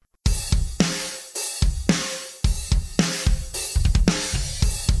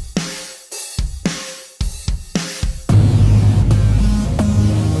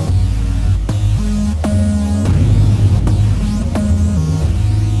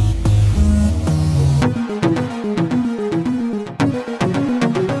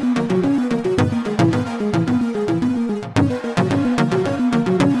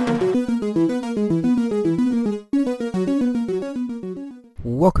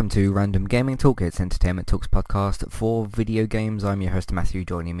welcome to Random Gaming Talk. It's Entertainment Talks podcast for video games. I'm your host Matthew.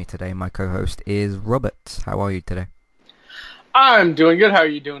 Joining me today, my co-host is Robert. How are you today? I'm doing good. How are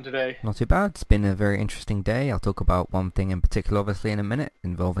you doing today? Not too bad. It's been a very interesting day. I'll talk about one thing in particular, obviously, in a minute,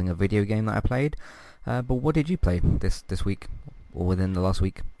 involving a video game that I played. But what did you play this week, or within the last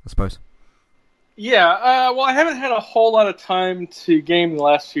week, I suppose? Yeah, well, I haven't had a whole lot of time to game the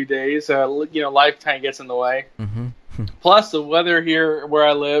last few days. Life kind of gets in the way. Mm-hmm. Plus, the weather here where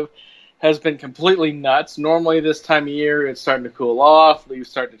I live has been completely nuts. Normally, this time of year, it's starting to cool off. Leaves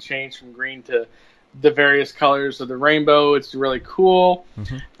start to change from green to the various colors of the rainbow. It's really cool.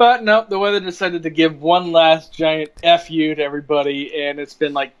 Mm-hmm. But no, the weather decided to give one last giant F you to everybody, and it's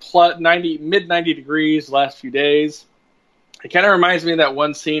been like mid 90 degrees the last few days. It kind of reminds me of that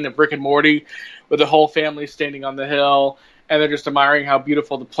one scene of Rick and Morty with the whole family standing on the hill, and they're just admiring how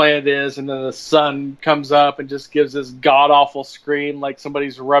beautiful the planet is, and then the sun comes up and just gives this god-awful scream like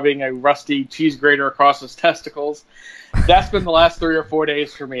somebody's rubbing a rusty cheese grater across his testicles. That's been the last 3 or 4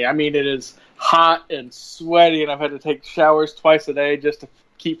 days for me. I mean, it is hot and sweaty, and I've had to take showers twice a day just to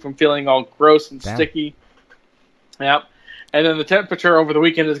keep from feeling all gross and sticky. Yep. And then the temperature over the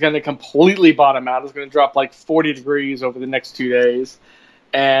weekend is going to completely bottom out. It's going to drop like 40 degrees over the next 2 days.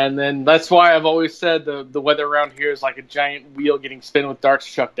 And then that's why I've always said the weather around here is like a giant wheel getting spun with darts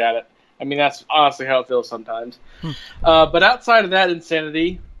chucked at it. I mean, that's honestly how it feels sometimes. But outside of that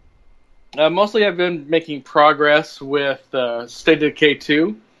insanity, mostly I've been making progress with State of Decay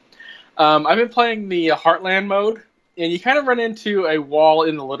 2. I've been playing the Heartland mode, and you kind of run into a wall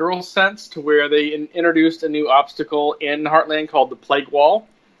in the literal sense to where they introduced a new obstacle in Heartland called the Plague Wall.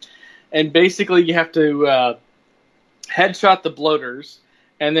 And basically you have to headshot the bloaters,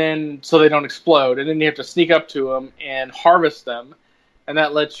 and then so they don't explode, and then you have to sneak up to them and harvest them, and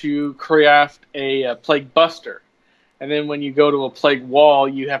that lets you craft a Plague Buster. And then when you go to a Plague Wall,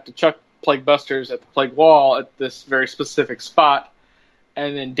 you have to chuck Plague Busters at the Plague Wall at this very specific spot,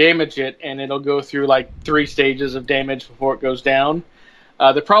 and then damage it, and it'll go through like 3 stages of damage before it goes down.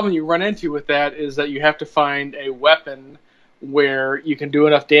 The problem you run into with that is that you have to find a weapon where you can do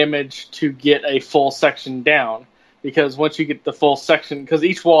enough damage to get a full section down. Because once you get the full section, because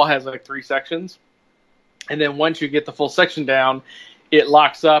each wall has like 3 sections, and then once you get the full section down, it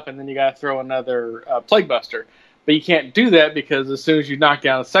locks up, and then you got to throw another Plague Buster. But you can't do that because as soon as you knock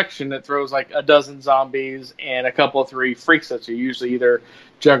down a section, it throws like a dozen zombies and a couple of 3 freaks at you, usually either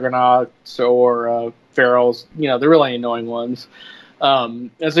juggernauts or ferals. You know, the really annoying ones.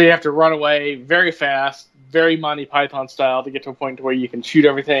 And so you have to run away very fast, very Monty Python style, to get to a point where you can shoot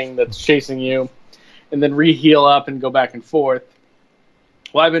everything that's chasing you, and then re-heal up and go back and forth.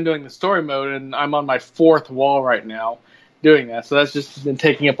 Well, I've been doing the story mode, and I'm on my 4th wall right now doing that. So that's just been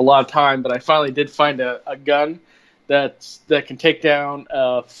taking up a lot of time, but I finally did find a gun that can take down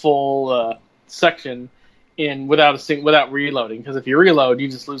a full section without reloading. Because if you reload, you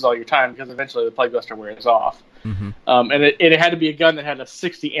just lose all your time, because eventually the Plague Buster wears off. Mm-hmm. And it had to be a gun that had a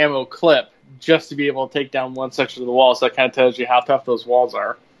 60 ammo clip just to be able to take down one section of the wall. So that kind of tells you how tough those walls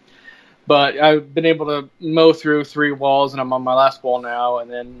are. But I've been able to mow through 3 walls, and I'm on my last wall now,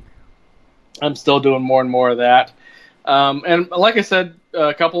 and then I'm still doing more and more of that. And like I said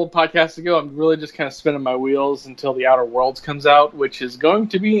a couple of podcasts ago, I'm really just kind of spinning my wheels until The Outer Worlds comes out, which is going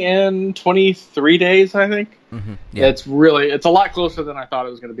to be in 23 days, I think. Mm-hmm. Yeah. It's a lot closer than I thought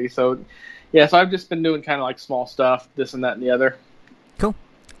it was going to be. So, yeah, so I've just been doing kind of like small stuff, this and that and the other. Cool.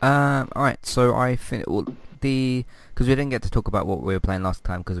 All right, so because we didn't get to talk about what we were playing last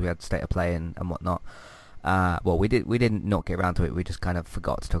time because we had State of Play and whatnot. Well, we didn't not get around to it. We just kind of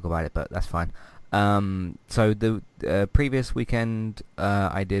forgot to talk about it, but that's fine. So the previous weekend,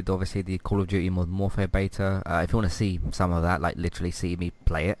 I did obviously the Call of Duty Modern Warfare beta. If you want to see some of that, like literally see me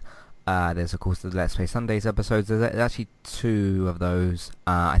play it, there's of course the Let's Play Sundays episodes. There's actually 2 of those.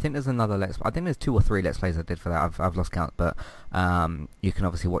 I think there's another I think there's 2 or 3 Let's Plays I did for that. I've lost count, but you can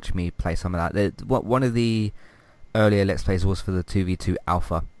obviously watch me play some of that. One of the earlier Let's Plays was for the 2v2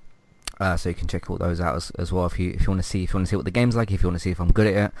 alpha, so you can check all those out as well if you want to see what the game's like, if you want to see if I'm good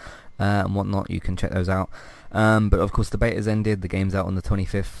at it and whatnot, you can check those out. But of course the beta's ended, the game's out on the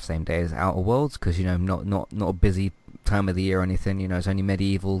 25th, same day as Outer Worlds, because you know not a busy time of the year or anything. You know, it's only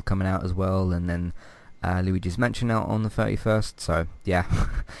Medieval coming out as well, and then Luigi's Mansion out on the 31st. So yeah,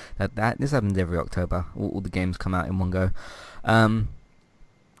 this happens every October. All the games come out in one go.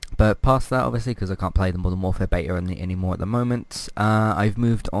 But past that, obviously, because I can't play the Modern Warfare beta anymore at the moment, I've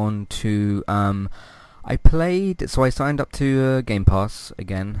moved on to I signed up to Game Pass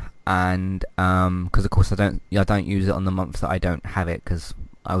again, and because of course I don't use it on the months that I don't have it, because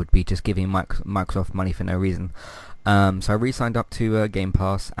I would be just giving Microsoft money for no reason. So I re-signed up to Game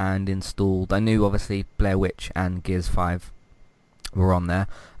Pass and installed. I knew obviously Blair Witch and Gears 5 were on there.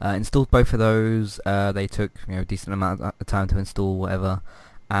 Installed both of those. They took a decent amount of time to install, whatever.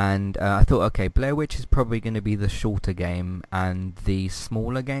 And I thought, okay, Blair Witch is probably going to be the shorter game and the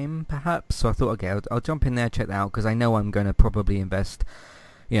smaller game, perhaps. So I thought, okay, I'll jump in there, check that out, because I know I'm going to probably invest.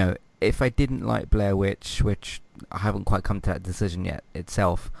 If I didn't like Blair Witch, which I haven't quite come to that decision yet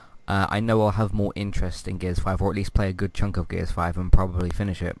itself, I know I'll have more interest in Gears 5, or at least play a good chunk of Gears 5 and probably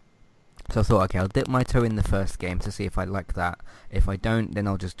finish it. So I thought, okay, I'll dip my toe in the first game to see if I like that. If I don't, then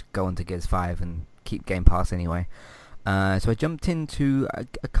I'll just go on to Gears 5 and keep Game Pass anyway. So I jumped into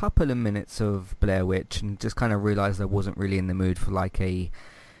a couple of minutes of Blair Witch and just kind of realised I wasn't really in the mood for like a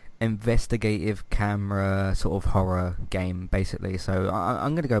investigative camera sort of horror game, basically. So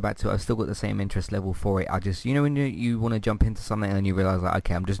I'm going to go back to it. I've still got the same interest level for it. I just, when you want to jump into something and you realise, like,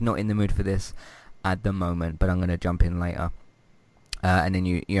 okay, I'm just not in the mood for this at the moment, but I'm going to jump in later. And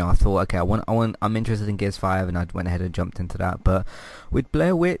then I thought, okay, I'm interested in Gears 5, and I went ahead and jumped into that. But with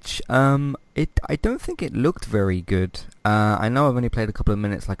Blair Witch, I don't think it looked very good. I know I've only played a couple of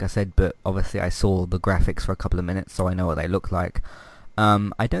minutes, like I said, but obviously I saw the graphics for a couple of minutes, so I know what they look like.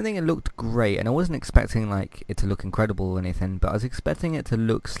 I don't think it looked great, and I wasn't expecting like it to look incredible or anything, but I was expecting it to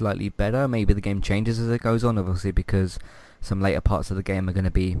look slightly better. Maybe the game changes as it goes on, obviously, because some later parts of the game are going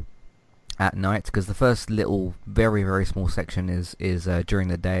to be at night, because the first little very very small section is during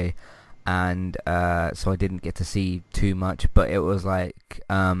the day, and so I didn't get to see too much, but it was like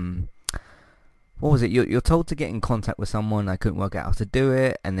what was it, you're told to get in contact with someone. I couldn't work out how to do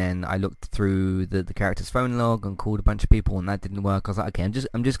it, and then I looked through the character's phone log and called a bunch of people, and that didn't work. I was like, okay,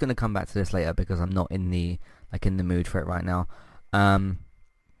 I'm just going to come back to this later because I'm not in the mood for it right now.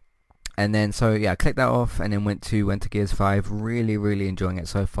 And then, so yeah, I clicked that off and then went to Gears 5. Really, really enjoying it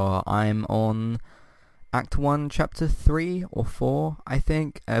so far. I'm on Act 1, Chapter 3 or 4, I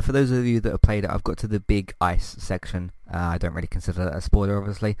think. For those of you that have played it, I've got to the big ice section. I don't really consider that a spoiler,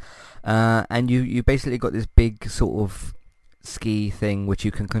 obviously. And you basically got this big sort of ski thing which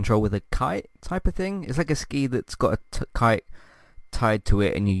you can control with a kite type of thing. It's like a ski that's got a kite tied to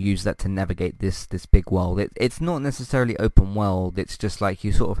it, and you use that to navigate this big world. It's not necessarily open world. It's just like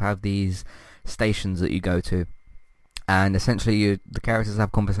you sort of have these stations that you go to, and essentially the characters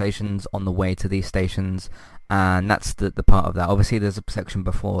have conversations on the way to these stations, and that's the part of that. Obviously there's a section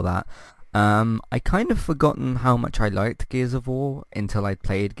before that. I kind of forgotten how much I liked Gears of War until I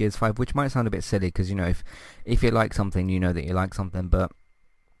played Gears 5, which might sound a bit silly because if you like something, you know that you like something, but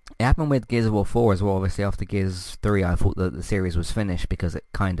it happened with Gears of War 4 as well. Obviously after Gears 3 I thought that the series was finished, because it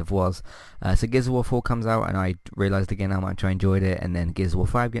kind of was. So Gears of War 4 comes out and I realised again how much I enjoyed it, and then Gears of War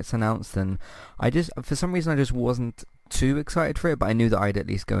 5 gets announced, and for some reason I just wasn't too excited for it, but I knew that I'd at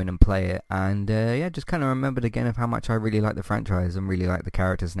least go in and play it, and just kind of remembered again of how much I really like the franchise and really like the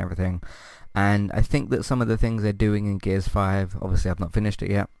characters and everything. And I think that some of the things they're doing in Gears 5, obviously I've not finished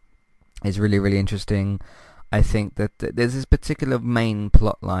it yet, is really, really interesting. I think that there's this particular main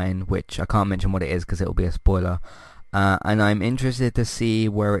plot line, which I can't mention what it is because it'll be a spoiler, and I'm interested to see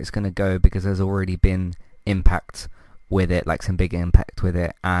where it's going to go, because there's already been impact with it, like some big impact with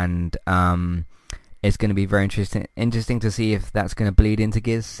it, and it's going to be very interesting to see if that's going to bleed into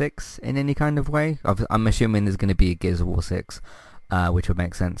Gears 6 in any kind of way. I'm assuming there's going to be a Gears of War 6, which would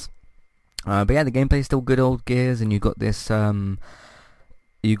make sense. But yeah, the gameplay's still good old Gears, and you got this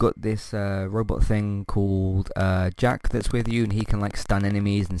robot thing called Jack that's with you, and he can like stun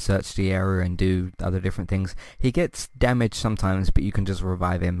enemies and search the area and do other different things. He gets damaged sometimes, but you can just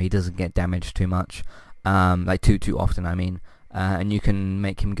revive him. He doesn't get damaged too much, like too often, I mean. And you can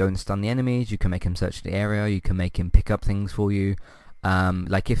make him go and stun the enemies. You can make him search the area. You can make him pick up things for you.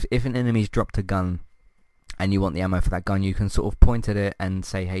 Like if an enemy's dropped a gun and you want the ammo for that gun, you can sort of point at it and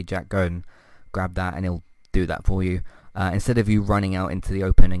say, hey Jack, go and grab that, and he'll do that for you. Instead of you running out into the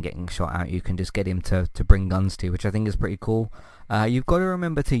open and getting shot out, you can just get him to bring guns to you, which I think is pretty cool. You've got to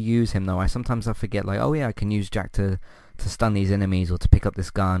remember to use him though. Sometimes I forget, like, oh yeah, I can use Jack to stun these enemies or to pick up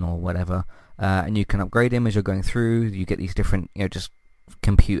this gun or whatever. And you can upgrade him as you're going through. You get these different, just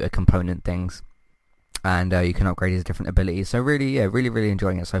computer component things, and you can upgrade his different abilities. So really, really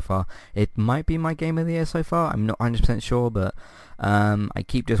enjoying it so far. It might be my game of the year so far. I'm not 100% sure, but I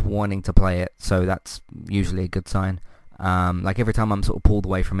keep just wanting to play it, so that's usually a good sign. Like every time I'm sort of pulled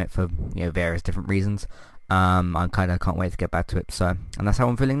away from it for various different reasons, I kind of can't wait to get back to it. So, and that's how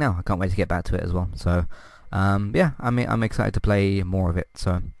I'm feeling now. I can't wait to get back to it as well. So, I'm excited to play more of it.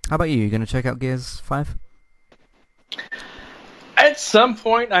 So, how about you? You going to check out Gears 5? At some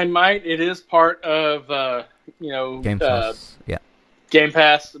point, I might. It is part of Game Pass. Yeah. Game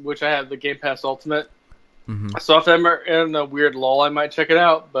Pass, which I have the Game Pass Ultimate. Mm-hmm. So if I'm in a weird lull, I might check it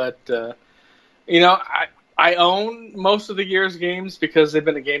out. But I own most of the Gears games because they've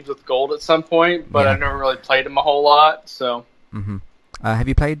been the games with gold at some point, but Yeah. I've never really played them a whole lot. So Mm-hmm. Have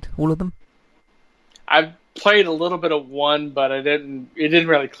you played all of them? I've played a little bit of one, but it didn't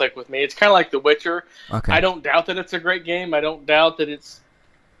really click with me. It's kind of like The Witcher. Okay. I don't doubt that it's a great game. I don't doubt that it's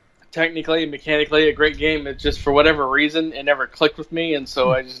technically and mechanically a great game. It's just for whatever reason it never clicked with me, and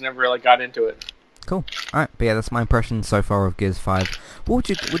so I just never really got into it. Cool. Alright, but yeah, that's my impression so far of Gears 5. What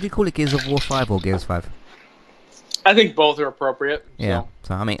would you call it, Gears of War 5 or Gears 5? I think both are appropriate. Yeah.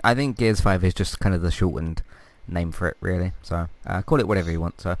 So I mean, I think Gears 5 is just kind of the shortened name for it, really. So call it whatever you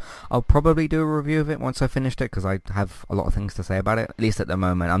want. So I'll probably do a review of it once I finished it, because I have a lot of things to say about it. At least at the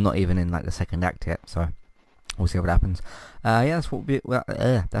moment, I'm not even in like the second act yet. So we'll see what happens. Yeah,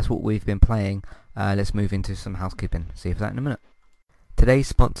 that's what we've been playing. Let's move into some housekeeping. See you for that in a minute. Today's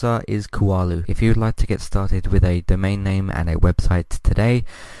sponsor is Kualu. If you'd like to get started with a domain name and a website today,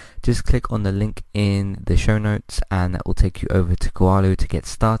 just click on the link in the show notes and that will take you over to Kualu to get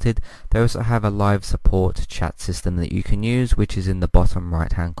started. They also have a live support chat system that you can use, which is in the bottom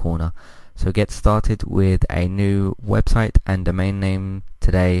right hand corner. So get started with a new website and domain name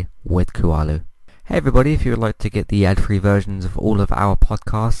today with Kualu. Hey everybody, if you would like to get the ad-free versions of all of our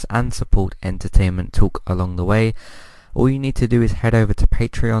podcasts and support Entertainment Talk along the way, all you need to do is head over to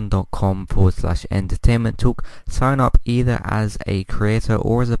patreon.com/entertainment talk. Sign up either as a creator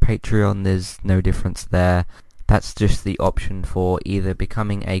or as a Patreon. There's no difference there. That's just the option for either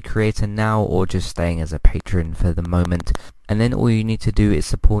becoming a creator now or just staying as a patron for the moment. And then all you need to do is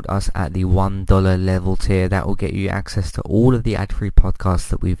support us at the $1 level tier. That will get you access to all of the ad-free podcasts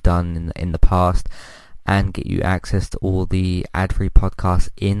that we've done in the past, and get you access to all the ad-free podcasts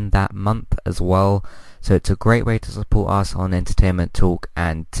in that month as well. So it's a great way to support us on Entertainment Talk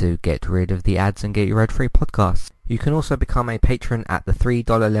and to get rid of the ads and get your ad-free podcasts. You can also become a patron at the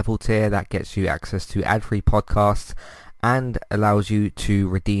 $3 level tier. That gets you access to ad-free podcasts and allows you to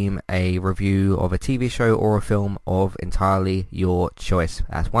redeem a review of a TV show or a film of entirely your choice.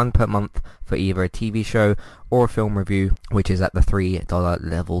 That's one per month for either a TV show or a film review, which is at the $3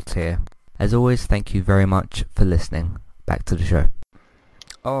 level tier. As always, thank you very much for listening. Back to the show.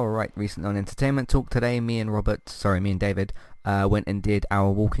 Alright, recently on Entertainment Talk today, me and David went and did our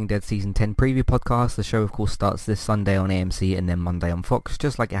Walking Dead Season 10 preview podcast. The show, of course, starts this Sunday on AMC and then Monday on Fox,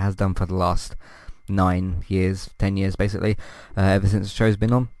 just like it has done for the last 10 years basically, ever since the show's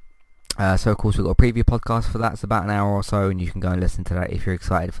been on. So of course we've got a preview podcast for that. It's about an hour or so, and you can go and listen to that if you're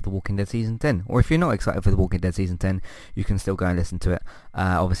excited for The Walking Dead Season 10. Or if you're not excited for The Walking Dead Season 10, you can still go and listen to it.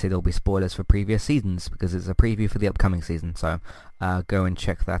 Obviously there'll be spoilers for previous seasons because it's a preview for the upcoming season, so go and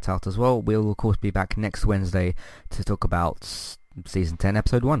check that out as well. We'll of course be back next Wednesday to talk about Season 10,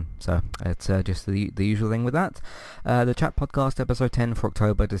 Episode 1. So it's just the usual thing with that. The chat podcast, Episode 10 for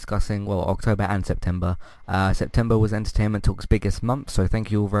October, discussing, October and September. September was Entertainment Talk's biggest month, so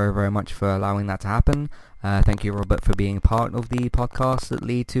thank you all very, very much for allowing that to happen. Thank you, Robert, for being part of the podcasts that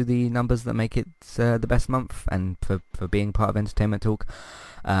lead to the numbers that make it the best month, and for being part of Entertainment Talk.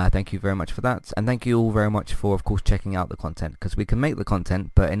 Thank you very much for that, and thank you all very much for, of course, checking out the content, because we can make the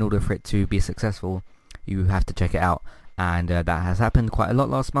content, but in order for it to be successful, you have to check it out. And that has happened quite a lot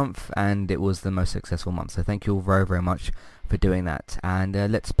last month, and it was the most successful month. So thank you all very, very much for doing that. And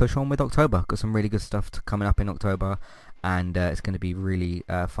let's push on with October. Got some really good stuff coming up in October, and it's going to be really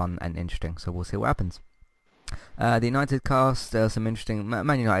fun and interesting. So we'll see what happens. The United cast, some interesting...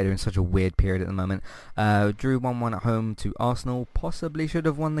 Man United are in such a weird period at the moment. Drew 1-1 at home to Arsenal. Possibly should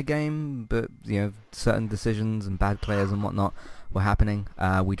have won the game, but certain decisions and bad players and whatnot were happening.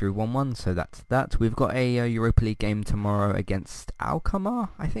 We drew 1-1, so that's that. We've got a Europa League game tomorrow against Alkmaar,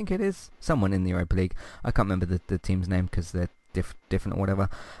 I think it is. Someone in the Europa League. I can't remember the team's name because they're different or whatever.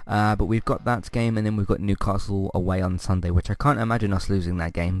 But we've got that game, and then we've got Newcastle away on Sunday, which I can't imagine us losing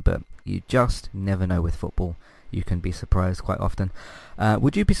that game, but you just never know with football. You can be surprised quite often.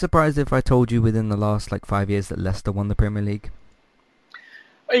 Would you be surprised if I told you within the last 5 years that Leicester won the Premier League?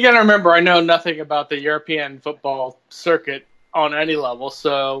 You got to remember, I know nothing about the European football circuit on any level,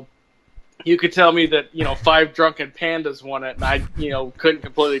 so you could tell me that 5 drunken pandas won it, and I couldn't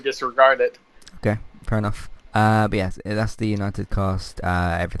completely disregard it. Okay, fair enough. But yes, that's the United cast,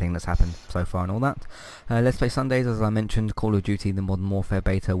 everything that's happened so far and all that. Let's Play Sundays, as I mentioned, Call of Duty the Modern Warfare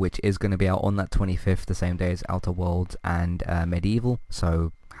beta, which is going to be out on that 25th, the same day as Outer Worlds and Medieval,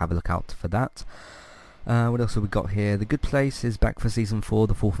 so have a look out for that. What else have we got here? The Good Place is back for Season 4,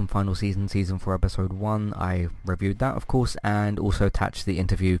 the fourth and final season, Season 4, Episode 1. I reviewed that, of course, and also attached the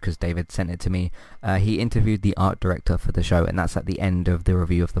interview because David sent it to me. He interviewed the art director for the show, and that's at the end of the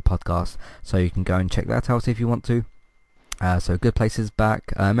review of the podcast, so you can go and check that out if you want to. So Good Place is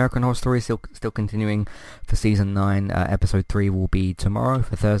back. American Horror Story is still continuing for Season 9. Episode 3 will be tomorrow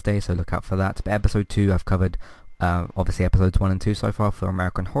for Thursday, so look out for that. But Episode 2 I've covered obviously episodes 1 and 2 so far for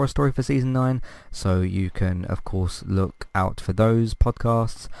American Horror Story for Season 9, so you can of course look out for those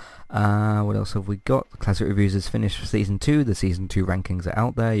podcasts. What else have we got? Classic Reviews is finished for Season 2. The Season 2 rankings are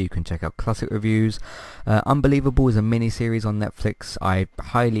out there. You can check out Classic Reviews. Unbelievable is a mini-series on Netflix. I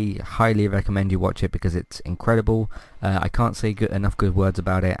highly recommend you watch it because it's incredible. I can't say enough good words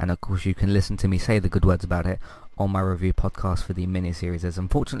about it, and of course you can listen to me say the good words about it on my review podcast for the mini-series. There's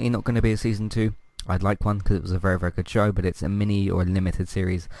unfortunately not going to be a Season 2. I'd like one because it was a very, very good show, but it's a mini or limited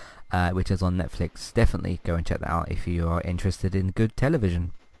series which is on Netflix. Definitely go and check that out if you are interested in good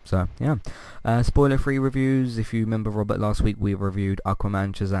television. So, yeah. Spoiler-free reviews. If you remember, Robert, last week we reviewed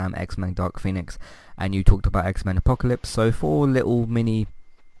Aquaman, Shazam, X-Men Dark Phoenix, and you talked about X-Men Apocalypse. So 4 little mini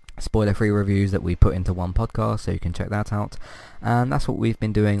spoiler-free reviews that we put into one podcast, so you can check that out. And that's what we've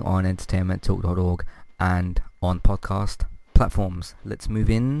been doing on entertainmenttalk.org and on podcast platforms. Let's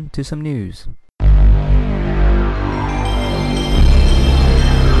move in to some news.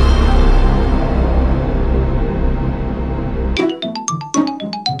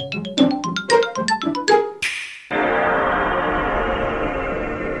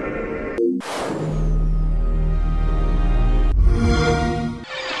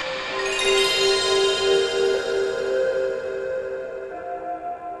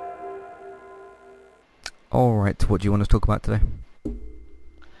 Alright, what do you want to talk about today?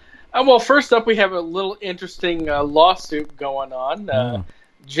 Well, first up, we have a little interesting lawsuit going on.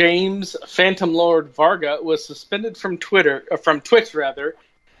 James Phantom Lord Varga was suspended from Twitch in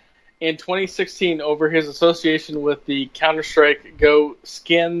 2016 over his association with the Counter-Strike Go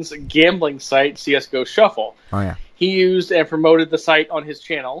skins gambling site CSGO Shuffle. Oh, yeah. He used and promoted the site on his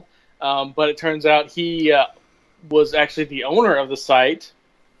channel, but it turns out he was actually the owner of the site,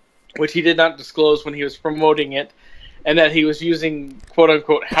 which he did not disclose when he was promoting it, and that he was using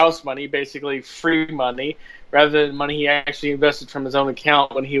quote-unquote house money, basically free money, rather than money he actually invested from his own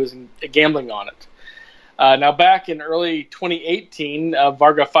account when he was gambling on it. Now, back in early 2018,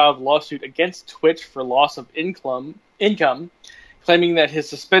 Varga filed a lawsuit against Twitch for loss of income, claiming that his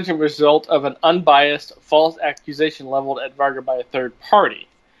suspension was a result of an unbiased, false accusation leveled at Varga by a third party.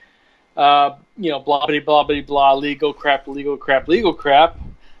 Blah, blah, blah, blah, blah, legal crap.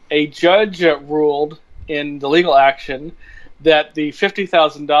 A judge ruled in the legal action that the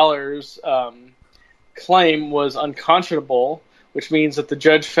 $50,000 claim was unconscionable, which means that the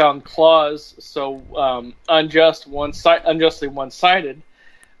judge found clause so unjustly one-sided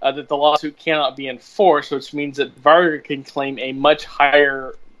that the lawsuit cannot be enforced, which means that Varga can claim a much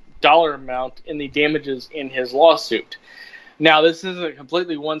higher dollar amount in the damages in his lawsuit. Now, this isn't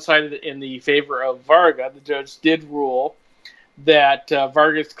completely one-sided in the favor of Varga. The judge did rule that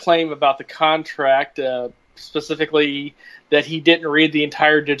Varga's claim about the contract, specifically that he didn't read the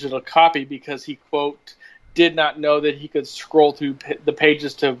entire digital copy because he, quote, did not know that he could scroll through the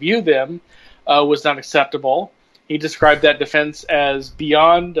pages to view them, was not acceptable. He described that defense as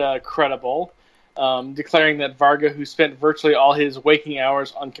beyond credible, declaring that Varga, who spent virtually all his waking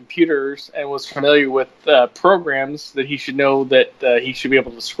hours on computers and was familiar with programs, that he should know that he should be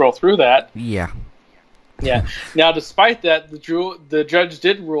able to scroll through that. Yeah. Yeah. Now, despite that, the judge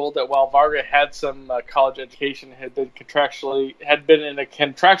did rule that while Varga had some college education, had been in a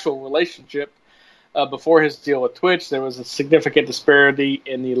contractual relationship before his deal with Twitch, there was a significant disparity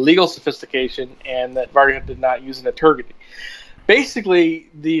in the legal sophistication, and that Varga did not use an attorney. Basically,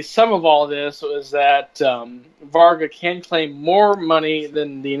 the sum of all of this was that Varga can claim more money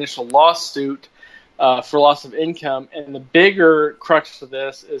than the initial lawsuit for loss of income, and the bigger crux to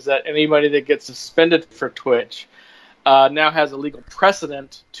this is that anybody that gets suspended for Twitch now has a legal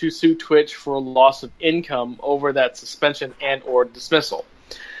precedent to sue Twitch for loss of income over that suspension and or dismissal.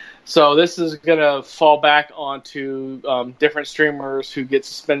 So this is going to fall back onto different streamers who get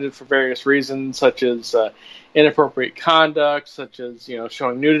suspended for various reasons, such as inappropriate conduct, such as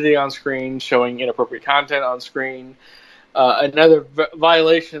showing nudity on screen, showing inappropriate content on screen, and other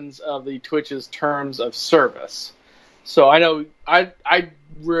violations of the Twitch's terms of service. So I know I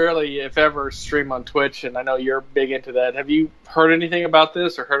rarely, if ever, stream on Twitch, and I know you're big into that. Have you heard anything about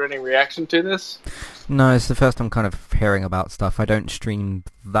this or heard any reaction to this? No, it's the first I'm kind of hearing about stuff. I don't stream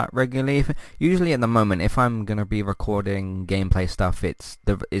that regularly. Usually at the moment, if I'm going to be recording gameplay stuff, it's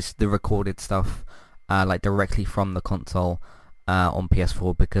the recorded stuff like directly from the console on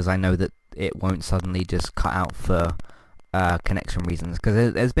PS4, because I know that it won't suddenly just cut out for connection reasons.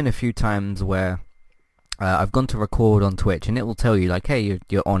 Because there's been a few times where I've gone to record on Twitch and it will tell you like, hey,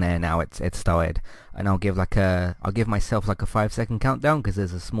 you're on air now, it's started, and I'll give myself like a 5-second countdown because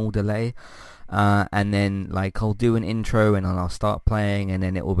there's a small delay, and then like I'll do an intro and then I'll start playing, and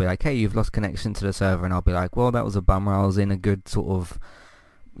then it will be like, hey, you've lost connection to the server, and I'll be like, well, that was a bummer. I was in a good sort of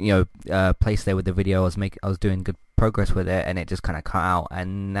place there with the video. I was doing good progress with it, and it just kind of cut out.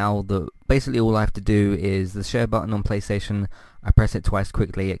 And now basically all I have to do is the share button on PlayStation. I press it twice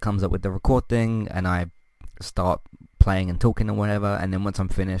quickly, it comes up with the record thing, and I start playing and talking or whatever, and then once I'm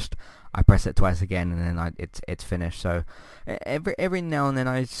finished I press it twice again, and then it's finished. So every now and then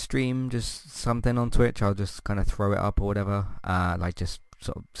I stream just something on Twitch. I'll just kind of throw it up or whatever, like just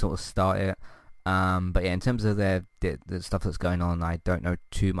sort of start it. But yeah, in terms of the stuff that's going on, I don't know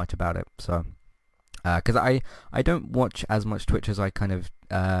too much about it. So because I don't watch as much Twitch as I kind of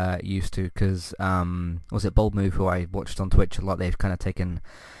used to, because was it Bold Move who I watched on Twitch a lot? They've kind of taken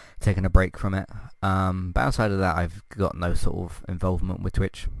a break from it. But outside of that, I've got no sort of involvement with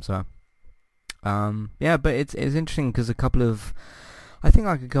Twitch. So yeah, but it's interesting because I think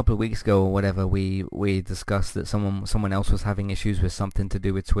like a couple of weeks ago or whatever, we discussed that someone else was having issues with something to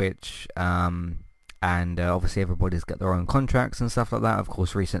do with Twitch, and obviously everybody's got their own contracts and stuff like that. Of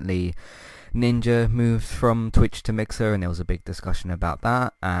course, recently Ninja moved from Twitch to Mixer, and there was a big discussion about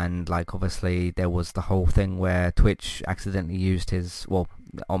that. And like obviously there was the whole thing where Twitch accidentally used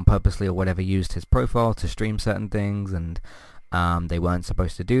on purposely or whatever, used his profile to stream certain things, and they weren't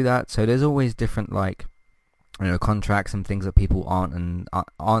supposed to do that. So there's always different like contracts and things that people aren't and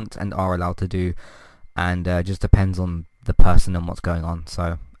are allowed to do, and just depends on the person and what's going on.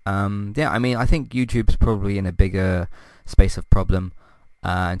 So yeah, I mean, I think YouTube's probably in a bigger space of problem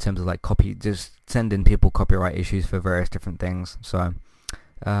in terms of like just sending people copyright issues for various different things. So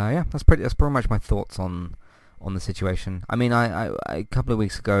yeah, that's pretty much my thoughts on the situation. I mean, I a couple of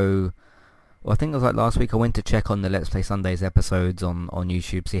weeks ago, well, I think it was like last week, I went to check on the Let's Play Sundays episodes on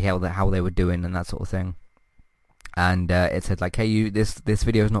YouTube, see how they were doing and that sort of thing. And it said like, hey, this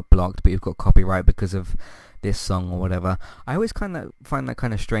video is not blocked, but you've got copyright because of this song or whatever. I always find that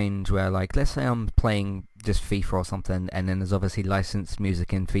kind of strange, where like, let's say I'm playing just FIFA or something, and then there's obviously licensed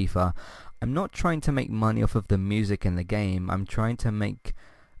music in FIFA. I'm not trying to make money off of the music in the game. I'm trying to make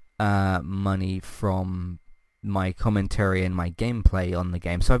money from my commentary and my gameplay on the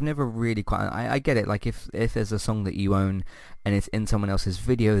game. So I've never really I get it, like if there's a song that you own and it's in someone else's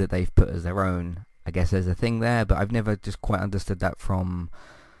video that they've put as their own, I guess there's a thing there, but I've never just quite understood that from,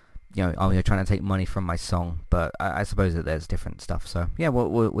 you're trying to take money from my song. But I suppose that there's different stuff. So yeah,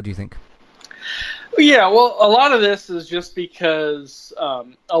 what do you think? Yeah, well, a lot of this is just because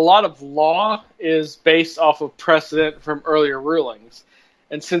a lot of law is based off of precedent from earlier rulings.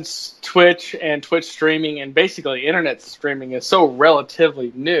 And since Twitch and Twitch streaming and basically internet streaming is so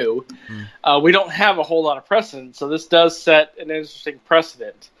relatively new, we don't have a whole lot of precedent. So this does set an interesting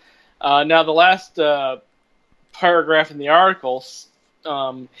precedent. Now, the last paragraph in the article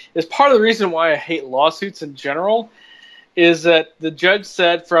is part of the reason why I hate lawsuits in general, is that the judge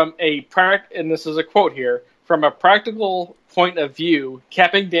said and this is a quote here, from a practical point of view,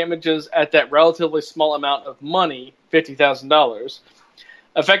 capping damages at that relatively small amount of money, $50,000,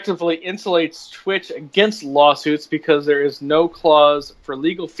 effectively insulates Twitch against lawsuits because there is no clause for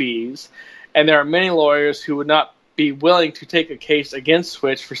legal fees, and there are many lawyers who would not be willing to take a case against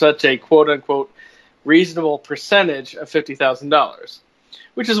Twitch for such a quote-unquote reasonable percentage of $50,000.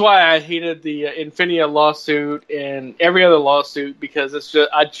 Which is why I hated the Infinia lawsuit and every other lawsuit, because it's just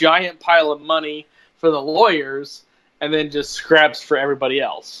a giant pile of money for the lawyers and then just scraps for everybody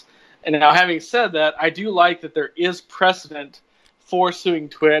else. And now, having said that, I do like that there is precedent for suing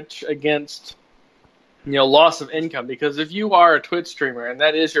Twitch against loss of income, because if you are a Twitch streamer and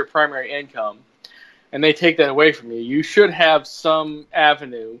that is your primary income and they take that away from you, you should have some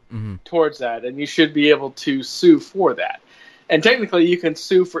avenue towards that, and you should be able to sue for that. And technically you can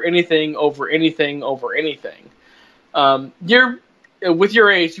sue for anything over anything over anything. With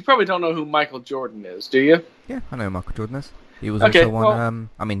your age, you probably don't know who Michael Jordan is, do you? Yeah, I know who Michael Jordan is. He was also one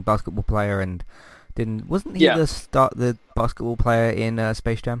basketball player, and wasn't he the basketball player in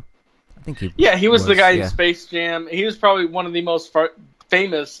Space Jam? I think he. Yeah, he was the guy in Space Jam. He was probably one of the most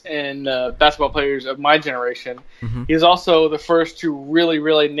famous and basketball players of my generation. He was also the first to really,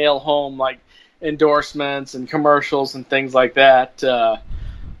 really nail home like endorsements and commercials and things like that.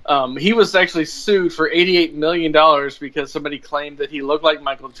 He was actually sued for $88 million because somebody claimed that he looked like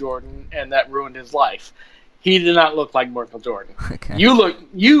Michael Jordan, and that ruined his life. he did not look like Michael Jordan. Okay.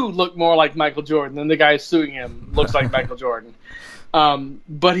 You look more like Michael Jordan than the guy suing him looks like Michael Jordan.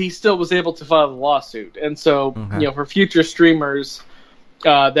 But he still was able to file the lawsuit. And so, for future streamers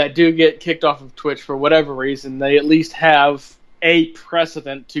that do get kicked off of Twitch for whatever reason, they at least have a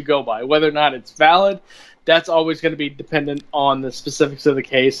precedent to go by. Whether or not it's valid, that's always going to be dependent on the specifics of the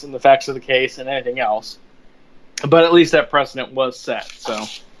case and the facts of the case and anything else. But at least that precedent was set. So,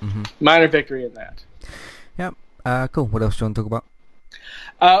 minor victory in that. Yep. Cool. What else do you want to talk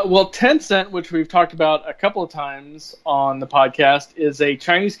about? Well, Tencent, which we've talked about a couple of times on the podcast, is a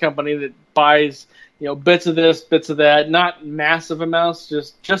Chinese company that buys, bits of this, bits of that, not massive amounts,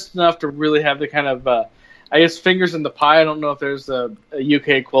 just enough to really have the kind of, fingers in the pie. I don't know if there's a UK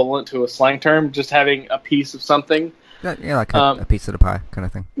equivalent to a slang term, just having a piece of something. Yeah, like a piece of the pie kind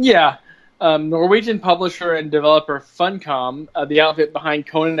of thing. Yeah. Norwegian publisher and developer Funcom, the outfit behind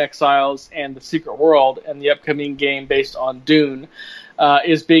Conan Exiles and The Secret World, and the upcoming game based on Dune,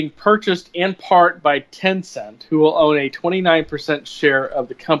 is being purchased in part by Tencent, who will own a 29% share of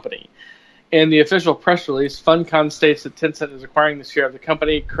the company. In the official press release, Funcom states that Tencent is acquiring the share of the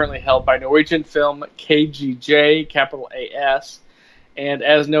company currently held by Norwegian Film KGJ, capital AS, and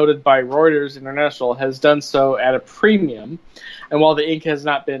as noted by Reuters International, has done so at a premium. And while the ink has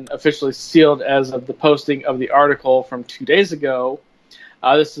not been officially sealed as of the posting of the article from 2 days ago,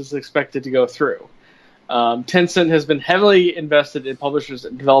 this is expected to go through. Tencent has been heavily invested in publishers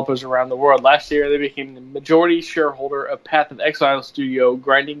and developers around the world. Last year, they became the majority shareholder of Path of Exile studio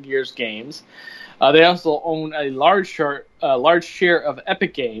Grinding Gears Games. They also own a large share of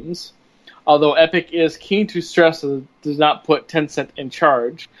Epic Games, although Epic is keen to stress that it does not put Tencent in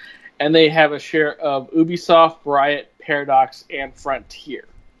charge. And they have a share of Ubisoft, Riot, Paradox, and Frontier.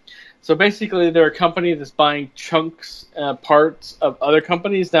 So basically, they're a company that's buying chunks, parts of other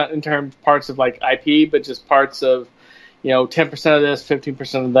companies, not in terms of parts of like IP, but just parts of, 10% of this,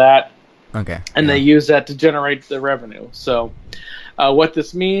 15% of that. Okay. And they use that to generate the revenue. So what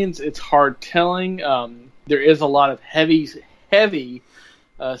this means, it's hard telling. There is a lot of heavy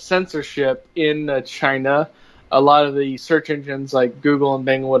censorship in China. A lot of the search engines like Google and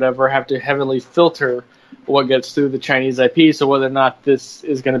Bing, whatever, have to heavily filter what gets through the Chinese IP. So whether or not this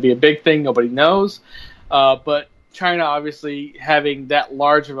is going to be a big thing, nobody knows. But China, obviously, having that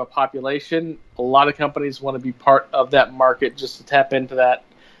large of a population, a lot of companies want to be part of that market just to tap into that,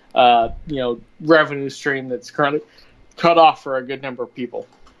 revenue stream that's currently cut off for a good number of people.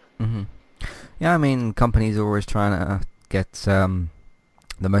 Mm-hmm. Yeah, I mean, companies are always trying to get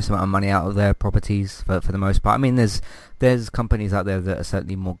the most amount of money out of their properties for the most part. I mean, there's companies out there that are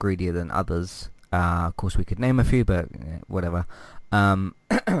certainly more greedier than others. Of course, we could name a few, but whatever. But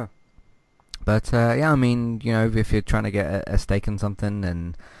I mean, if you're trying to get a stake in something,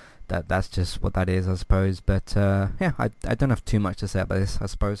 and that's just what that is, I suppose. But I don't have too much to say about this, I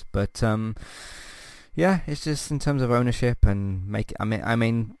suppose. But it's just in terms of ownership and I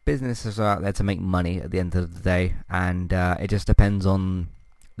mean, businesses are out there to make money at the end of the day, and it just depends on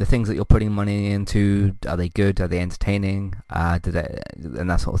the things that you're putting money into. Are they good? Are they entertaining? And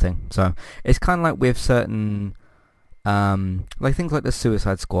that sort of thing. So it's kind of like with certain, like things like the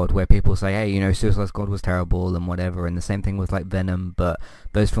Suicide Squad, where people say, hey, Suicide Squad was terrible and whatever, and the same thing with like Venom, but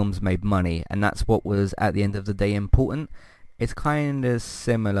those films made money, and that's what was at the end of the day important. It's kind of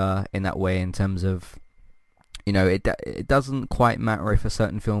similar in that way in terms of, it doesn't quite matter if a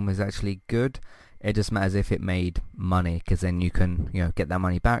certain film is actually good. It just matters if it made money, because then you can, get that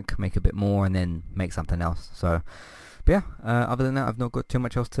money back, make a bit more, and then make something else. So, but other than that, I've not got too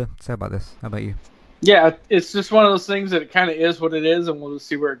much else to say about this. How about you? Yeah, it's just one of those things that it kind of is what it is, and we'll just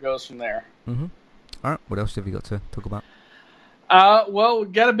see where it goes from there. Mm-hmm. All right, what else have you got to talk about? Well, we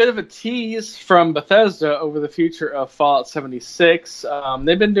got a bit of a tease from Bethesda over the future of Fallout 76.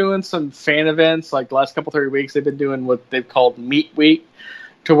 They've been doing some fan events, like the last 3 weeks. They've been doing what they've called Meat Week,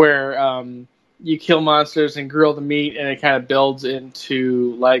 to where you kill monsters and grill the meat, and it kind of builds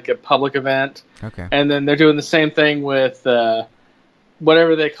into like a public event. Okay. And then they're doing the same thing with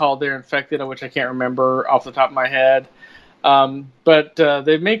whatever they call their Infected, which I can't remember off the top of my head. But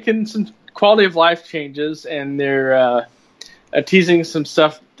they're making some quality of life changes, and they're teasing some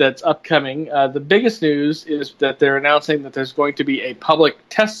stuff that's upcoming. The biggest news is that they're announcing that there's going to be a public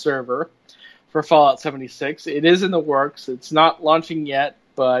test server for Fallout 76. It is in the works. It's not launching yet,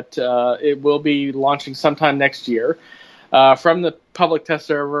 but it will be launching sometime next year. From the public test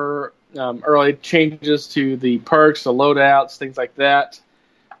server, early changes to the perks, the loadouts, things like that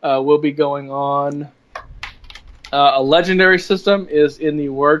will be going on. A legendary system is in the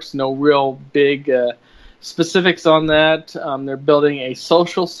works. No real big specifics on that. They're building a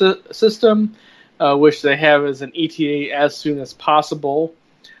social system. which they have as an ETA as soon as possible.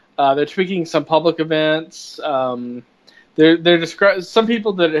 They're tweaking some public events. They're some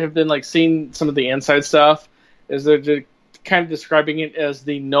people that have been like seeing some of the inside stuff is they're kind of describing it as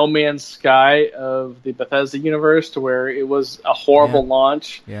the No Man's Sky of the Bethesda universe, to where it was a horrible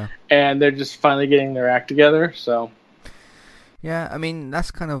launch, and they're just finally getting their act together. So. Yeah, I mean, that's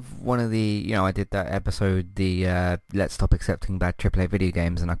kind of one of the, I did that episode, the Let's Stop Accepting Bad AAA Video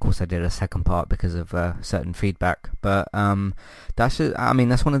Games, and of course I did a second part because of certain feedback, but that's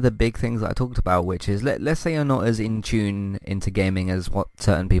one of the big things that I talked about, which is, let's say you're not as in tune into gaming as what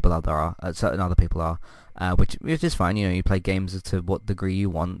certain other people are, which is fine, you play games to what degree you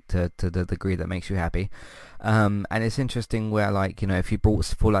want, to the degree that makes you happy. And it's interesting where, like, if you brought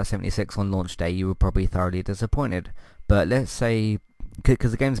Fallout 76 on launch day, you were probably thoroughly disappointed. But let's say,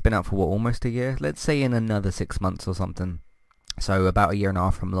 because the game's been out for almost a year, let's say in another 6 months or something, so about a year and a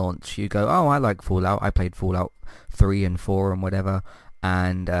half from launch, you go, oh, I like Fallout, I played Fallout 3 and 4 and whatever,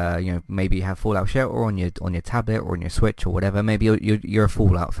 and maybe you have Fallout Shelter on your tablet or on your Switch or whatever. Maybe you're a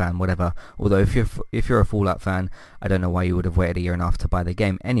Fallout fan, whatever. Although if you're a Fallout fan, I don't know why you would have waited a year and a half to buy the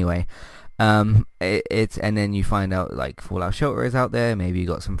game anyway. And then you find out, like, Fallout Shelter is out there. Maybe you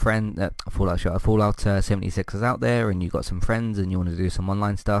got some friends. Fallout 76 is out there, and you got some friends, and you want to do some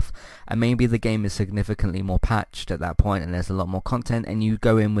online stuff. And maybe the game is significantly more patched at that point, and there's a lot more content. And you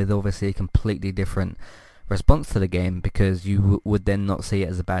go in with obviously a completely different response to the game, because you would then not see it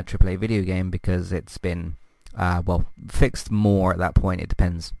as a bad AAA video game, because it's been fixed more at that point. It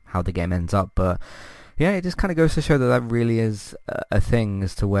depends how the game ends up, but. Yeah, it just kind of goes to show that really is a thing,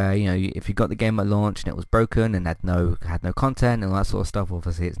 as to where, if you got the game at launch and it was broken and had no content and all that sort of stuff,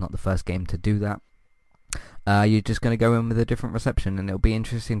 obviously it's not the first game to do that. You're just going to go in with a different reception, and it'll be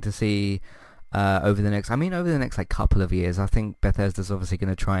interesting to see over the next like couple of years. I think Bethesda's obviously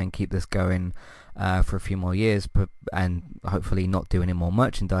going to try and keep this going for a few more years, and hopefully not do any more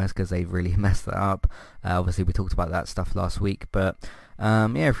merchandise, because they've really messed that up. Obviously we talked about that stuff last week, but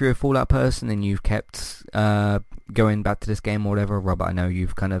if you're a Fallout person and you've kept going back to this game or whatever, Robert, I know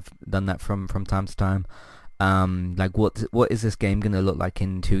you've kind of done that from time to time. Like what is this game going to look like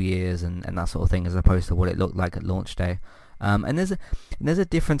in 2 years and that sort of thing, as opposed to what it looked like at launch day. And there's a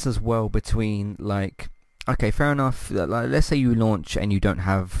difference as well between, like, okay, fair enough, like, let's say you launch and you don't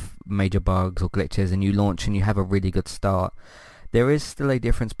have major bugs or glitches, and you launch and you have a really good start. There is still a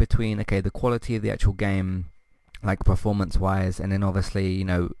difference between, okay, the quality of the actual game, like performance-wise, and then obviously,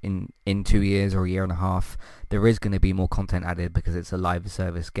 in 2 years or a year and a half, there is going to be more content added because it's a live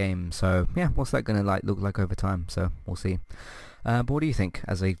service game. So yeah, what's that going to look like over time? So we'll see. But what do you think,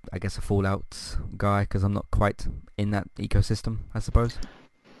 as a Fallout guy? Because I'm not quite in that ecosystem, I suppose.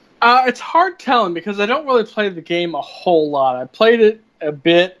 It's hard telling, because I don't really play the game a whole lot. I played it a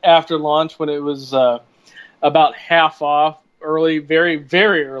bit after launch when it was about half off, early, very,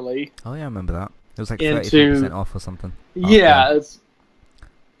 very early. Oh yeah, I remember that. It was like 33% off or something. Yeah, it's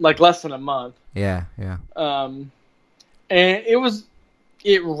like less than a month. Yeah. And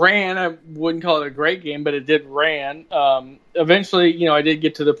it ran. I wouldn't call it a great game, but it did ran. Eventually, I did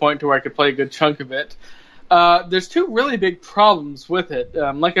get to the point to where I could play a good chunk of it. There's two really big problems with it.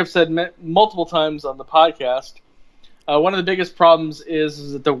 Like I've said multiple times on the podcast, one of the biggest problems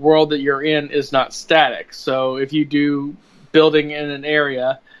is that the world that you're in is not static. So if you do building in an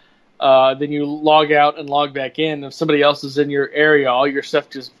area, then you log out and log back in. If somebody else is in your area, all your stuff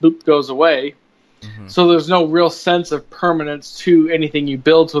just goes away. Mm-hmm. So there's no real sense of permanence to anything you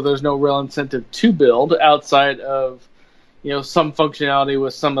build, so there's no real incentive to build outside of, some functionality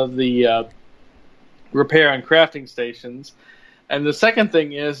with some of the repair and crafting stations. And the second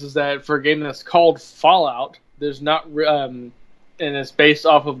thing is that for a game that's called Fallout, there's not, and it's based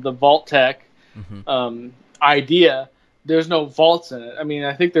off of the Vault-Tec idea, there's no vaults in it. I mean,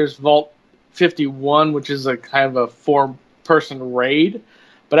 I think there's Vault 51, which is a kind of a 4-person raid.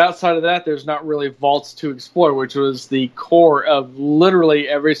 But outside of that, there's not really vaults to explore, which was the core of literally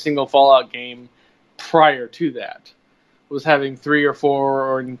every single Fallout game prior to that. Was having 3 or 4,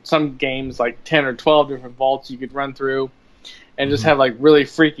 or in some games like 10 or 12 different vaults you could run through and just have like really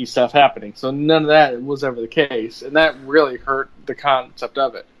freaky stuff happening. So none of that was ever the case, and that really hurt the concept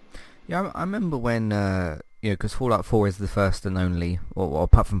of it. Yeah, I remember when, because Fallout 4 is the first and only, or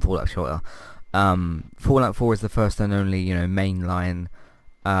apart from Fallout Shelter, Fallout 4 is the first and only, mainline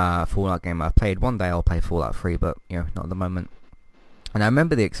Fallout game I've played. One day I'll play Fallout 3, but not at the moment. And I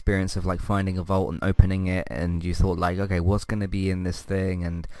remember the experience of like finding a vault and opening it, and you thought like, okay, what's going to be in this thing?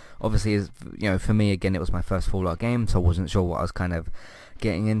 And obviously, for me again, it was my first Fallout game, so I wasn't sure what I was kind of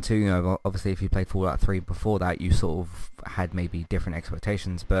getting into. You know, obviously if you played Fallout 3 before that, you sort of had maybe different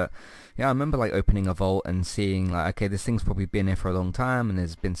expectations. But yeah, I remember like opening a vault and seeing like, okay, this thing's probably been here for a long time, and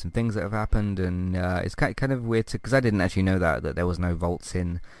there's been some things that have happened, and it's kind of weird because I didn't actually know that there was no vaults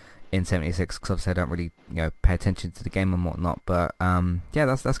in 76, because obviously I don't really pay attention to the game and whatnot. But yeah,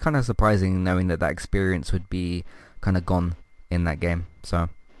 that's kind of surprising, knowing that experience would be kind of gone in that game. So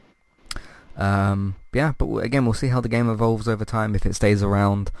yeah, but again, we'll see how the game evolves over time, if it stays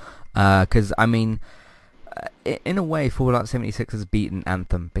around, because I mean, in a way Fallout 76 has beaten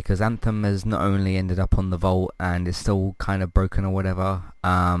Anthem, because Anthem has not only ended up on the vault and is still kind of broken or whatever,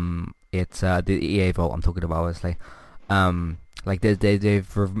 it's the EA vault I'm talking about, obviously. Like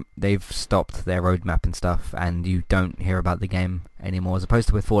they've stopped their roadmap and stuff, and you don't hear about the game anymore. As opposed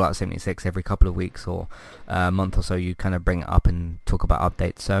to with Fallout 76, every couple of weeks or a month or so, you kind of bring it up and talk about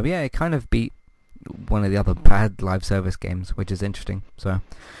updates. So yeah, it kind of beat one of the other bad live service games, which is interesting. So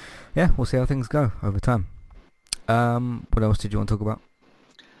yeah, we'll see how things go over time. What else did you want to talk about?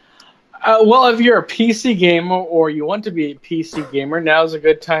 Well, if you're a PC gamer or you want to be a PC gamer, now's a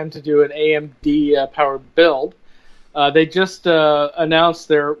good time to do an AMD powered build. They just announced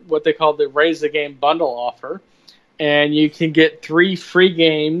their what they call the Raise the Game bundle offer, and you can get 3 free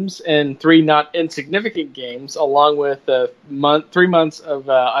games and 3 not insignificant games, along with 3 months of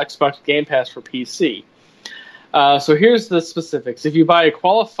Xbox Game Pass for PC. So here's the specifics. If you buy a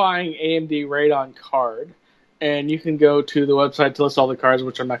qualifying AMD Radeon card, and you can go to the website to list all the cards,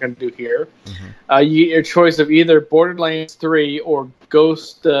 which I'm not going to do here. Mm-hmm. You get your choice of either Borderlands 3 or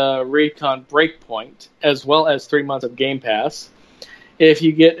Ghost Recon Breakpoint, as well as 3 months of Game Pass. If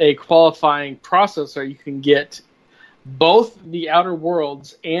you get a qualifying processor, you can get both the Outer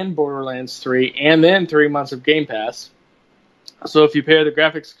Worlds and Borderlands 3, and then 3 months of Game Pass. So if you pair the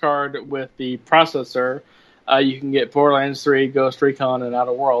graphics card with the processor, you can get Borderlands 3, Ghost Recon, and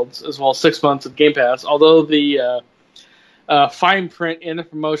Outer Worlds, as well as 6 months of Game Pass. Although the fine print in the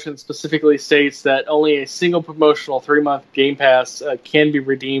promotion specifically states that only a single promotional 3-month Game Pass can be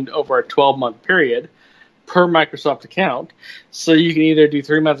redeemed over a 12-month period per Microsoft account. So you can either do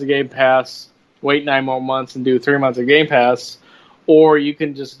 3 months of Game Pass, wait 9 more months, and do 3 months of Game Pass, or you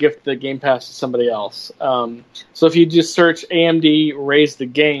can just gift the Game Pass to somebody else. So if you just search AMD Raise the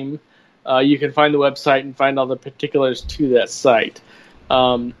Game, you can find the website and find all the particulars to that site.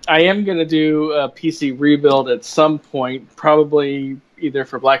 I am going to do a PC rebuild at some point, probably either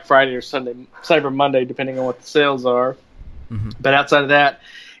for Black Friday or Cyber Monday, depending on what the sales are. Mm-hmm. But outside of that,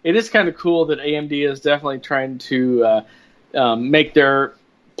 it is kind of cool that AMD is definitely trying to make their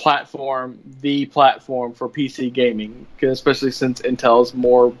platform the platform for PC gaming, especially since Intel's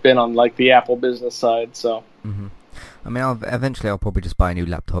more been on like the Apple business side. So, mm-hmm. I mean, I'll probably just buy a new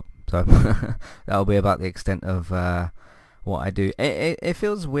laptop. So that'll be about the extent of what I do. It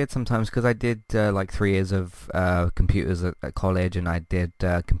feels weird sometimes because I did like 3 years of computers at college, and I did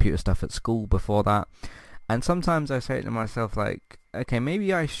computer stuff at school before that. And sometimes I say to myself, like, okay,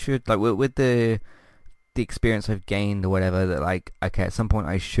 maybe I should, like, with the experience I've gained or whatever, that like, okay, at some point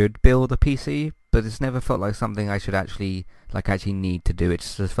I should build a PC, but it's never felt like something I should actually need to do. It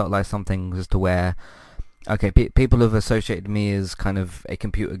just felt like something just to where, okay, people have associated me as kind of a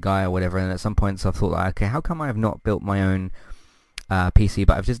computer guy or whatever, and at some points I've thought, like, okay, how come I have not built my own PC?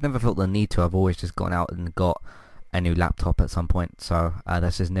 But I've just never felt the need to. I've always just gone out and got a new laptop at some point, so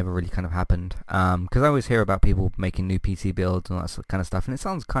that's just never really kind of happened. Because I always hear about people making new PC builds and all that kind of stuff, and it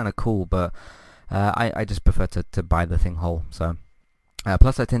sounds kind of cool, but I just prefer to buy the thing whole. So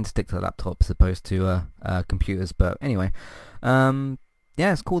plus I tend to stick to laptops as opposed to computers. But anyway,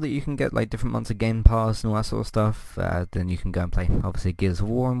 yeah, it's cool that you can get like different months of Game Pass and all that sort of stuff. Then you can go and play, obviously, Gears of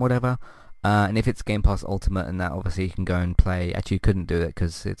War and whatever. And if it's Game Pass Ultimate and that, obviously you can go and play. Actually, you couldn't do it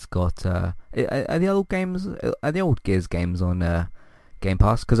because it's got are the old Gears games on Game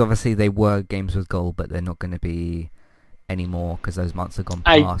Pass? Because obviously they were games with gold, but they're not going to be anymore because those months have gone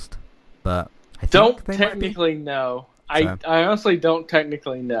past. But I don't technically know. I honestly don't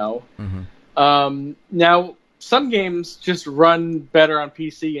technically know. Mm-hmm. Now, some games just run better on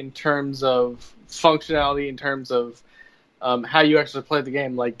PC in terms of functionality, in terms of how you actually play the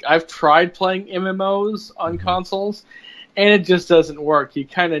game. Like, I've tried playing MMOs on mm-hmm. consoles, and it just doesn't work. You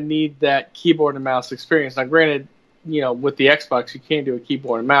kind of need that keyboard and mouse experience. Now, granted, with the Xbox, you can do a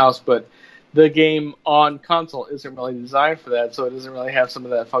keyboard and mouse, but the game on console isn't really designed for that, so it doesn't really have some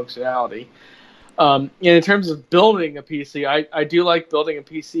of that functionality. And in terms of building a PC, I do like building a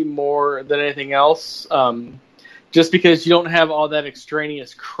PC more than anything else, just because you don't have all that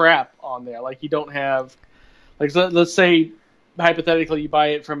extraneous crap on there. Like, you don't have... Like, let's say, hypothetically, you buy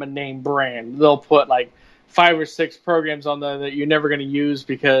it from a name brand. They'll put, like, 5 or 6 programs on there that you're never going to use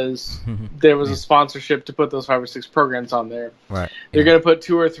because there was a sponsorship to put those 5 or 6 programs on there. Right. They're going to put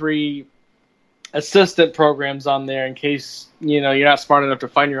 2 or 3 assistant programs on there in case you're not smart enough to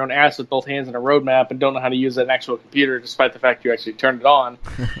find your own ass with both hands and a roadmap and don't know how to use an actual computer, despite the fact you actually turned it on.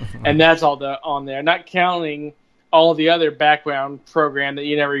 And that's all on there, not counting all the other background program that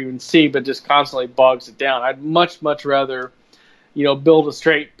you never even see, but just constantly bogs it down. I'd much rather build a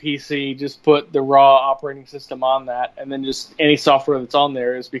straight PC, just put the raw operating system on that, and then just any software that's on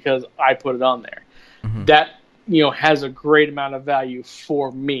there is because I put it on there. Mm-hmm. That has a great amount of value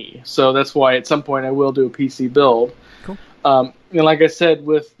for me. So that's why at some point I will do a PC build. Cool. Like I said,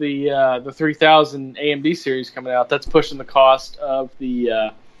 with the 3000 AMD series coming out, that's pushing the cost of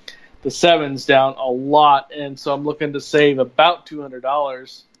the 7s down a lot, and so I'm looking to save about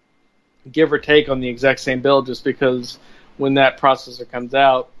 $200, give or take, on the exact same build, just because when that processor comes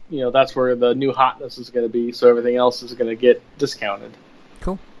out, that's where the new hotness is going to be, so everything else is going to get discounted.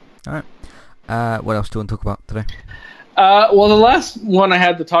 Cool. All right. What else do you want to talk about today? Well, the last one I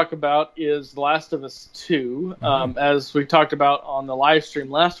had to talk about is The Last of Us 2. Mm-hmm. As we talked about on the live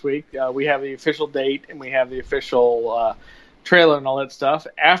stream last week, we have the official date and we have the official trailer and all that stuff.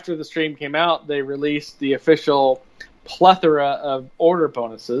 After the stream came out, they released the official plethora of order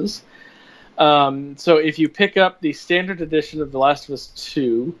bonuses. So if you pick up the standard edition of The Last of Us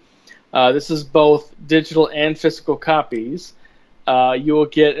 2, this is both digital and physical copies, you will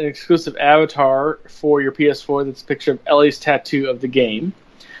get an exclusive avatar for your PS4 that's a picture of Ellie's tattoo of the game.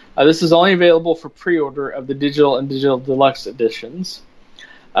 This is only available for pre-order of the digital and digital deluxe editions.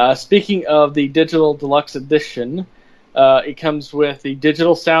 Speaking of the digital deluxe edition, it comes with the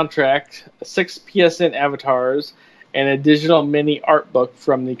digital soundtrack, 6 PSN avatars, and a digital mini art book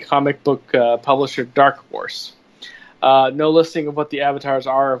from the comic book publisher Dark Horse. No listing of what the avatars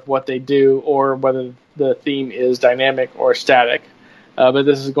are, of what they do, or whether the theme is dynamic or static. But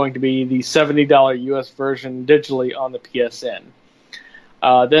this is going to be the $70 US version digitally on the PSN.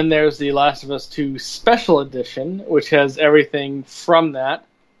 Then there's the Last of Us 2 Special Edition, which has everything from that,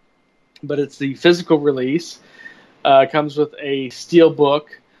 but it's the physical release. It comes with a steel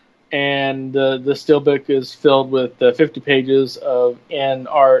book, and the steel book is filled with 50 pages of end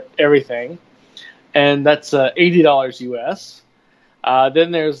art, everything. And that's $80 US.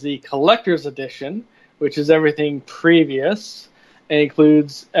 Then there's the Collector's Edition, which is everything previous. It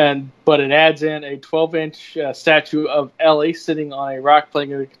includes, but it adds in a 12-inch statue of Ellie sitting on a rock playing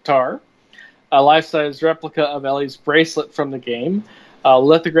the guitar, a life-size replica of Ellie's bracelet from the game, a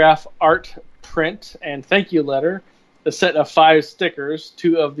lithograph art print and thank you letter, a set of 5 stickers,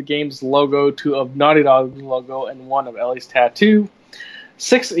 2 of the game's logo, 2 of Naughty Dog's logo, and 1 of Ellie's tattoo,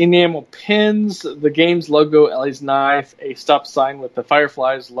 6 enamel pins, the game's logo, Ellie's knife, a stop sign with the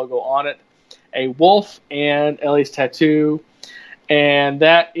Fireflies logo on it, a wolf, and Ellie's tattoo. And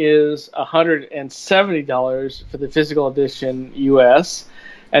that is $170 for the physical edition US.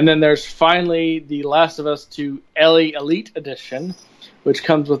 And then there's finally the Last of Us 2 Ellie Elite Edition, which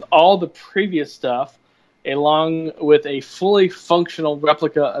comes with all the previous stuff, along with a fully functional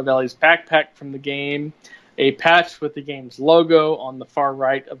replica of Ellie's backpack from the game, a patch with the game's logo on the far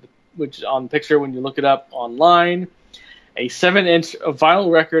right of which on the picture when you look it up online, a 7-inch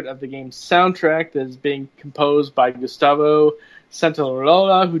vinyl record of the game's soundtrack that is being composed by Gustavo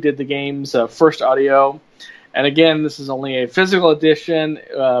Santaolalla, who did the game's first audio. And again, this is only a physical edition,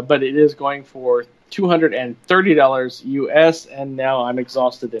 but it is going for $230 US, and now I'm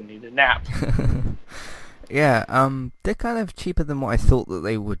exhausted and need a nap. Yeah, they're kind of cheaper than what I thought that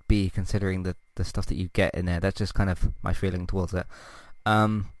they would be, considering the stuff that you get in there. That's just kind of my feeling towards it.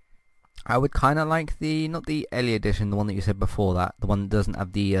 I would kind of like not the Ellie edition, the one that you said before that, the one that doesn't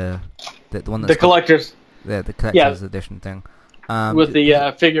have the one that's the collector's, the collector's edition thing. With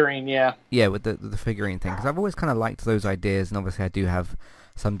the figurine, yeah. Yeah, with the figurine thing, because I've always kind of liked those ideas, and obviously I do have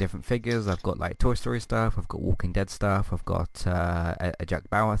some different figures. I've got like Toy Story stuff, I've got Walking Dead stuff, I've got a Jack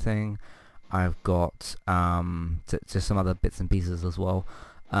Bauer thing, I've got just some other bits and pieces as well,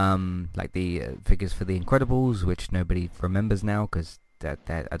 like the figures for The Incredibles, which nobody remembers now because I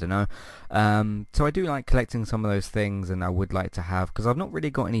don't know. So I do like collecting some of those things, and I would like to have, because I've not really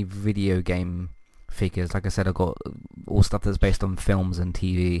got any video game figures. Like I said, I've got all stuff that's based on films and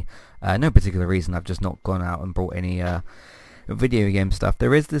TV. No particular reason, I've just not gone out and brought any video game stuff.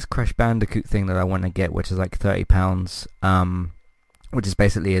 There is this Crash Bandicoot thing that I want to get, which is like £30, which is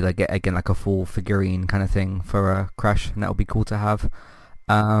basically like a full figurine kind of thing for Crash, and that would be cool to have.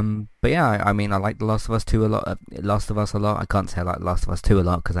 But yeah, I mean, I like The Last of Us 2 a lot. I can't say I like The Last of Us 2 a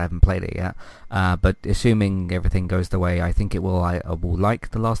lot because I haven't played it yet. But assuming everything goes the way I think it will, I will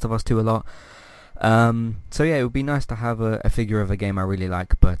like The Last of Us 2 a lot. So yeah, it would be nice to have a figure of a game I really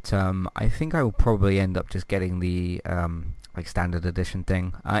like, but I think I will probably end up just getting the like standard edition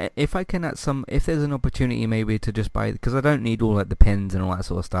thing. If I can if there's an opportunity maybe to just buy, because I don't need all like the pins and all that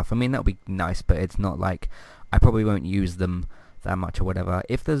sort of stuff. I mean, that would be nice, but it's not like I probably won't use them that much or whatever.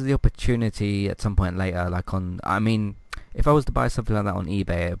 If there's the opportunity at some point later, like I mean, if I was to buy something like that on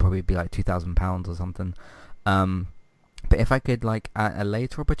eBay, it'd probably be like £2,000 or something. But if I could, like, at a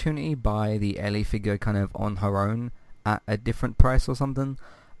later opportunity, buy the Ellie figure kind of on her own at a different price or something,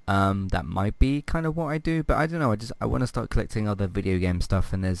 that might be kind of what I do. But I don't know. I want to start collecting other video game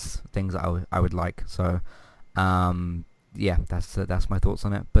stuff, and there's things that I would like. So, yeah, that's my thoughts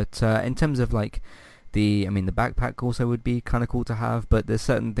on it. But in terms of like the backpack also would be kind of cool to have. But there's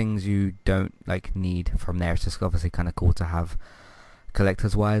certain things you don't like need from there. It's just obviously kind of cool to have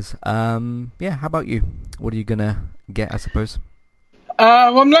collectors wise. Yeah, how about you? What are you gonna get, I suppose?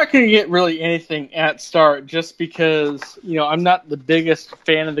 Well, I'm not going to get really anything at start just because, I'm not the biggest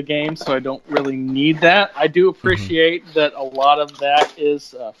fan of the game, so I don't really need that. I do appreciate that a lot of that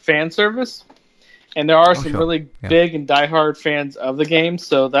is fan service, and there are some really big and diehard fans of the game,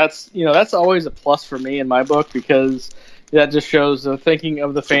 so that's always a plus for me in my book, because that just shows the thinking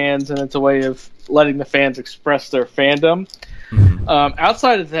of the fans, and it's a way of letting the fans express their fandom.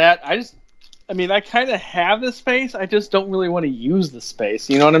 Outside of that, I kind of have the space. I just don't really want to use the space.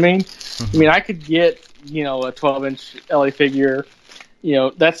 You know what I mean? I mean, I could get, a 12-inch Ellie figure.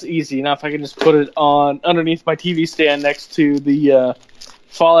 That's easy enough. I can just put it on underneath my TV stand next to the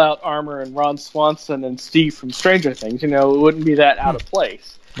Fallout armor and Ron Swanson and Steve from Stranger Things. It wouldn't be that out of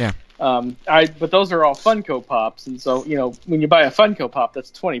place. Yeah. But those are all Funko Pops, and so when you buy a Funko Pop,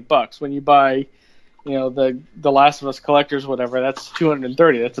 that's $20. When you buy the Last of Us collectors, whatever, that's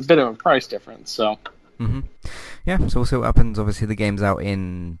 $230. That's a bit of a price difference. So, yeah. So we'll see what happens. Obviously, the game's out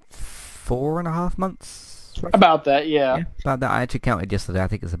in 4.5 months. Right? About that, yeah. About that. I actually counted yesterday. I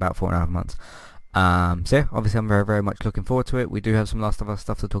think it's about 4.5 months. So yeah, obviously, I'm very, very much looking forward to it. We do have some Last of Us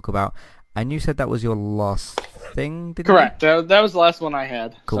stuff to talk about. And you said that was your last thing, didn't you? Correct. That was the last one I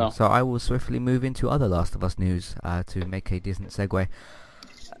had. Cool. So I will swiftly move into other Last of Us news to make a decent segue.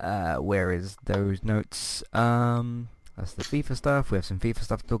 Where is those notes? That's the FIFA stuff. We have some FIFA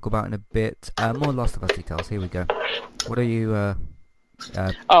stuff to talk about in a bit. More Last of Us details. Here we go. What are you?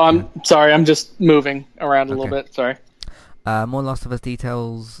 I'm sorry. I'm just moving around a little bit. Sorry. More Last of Us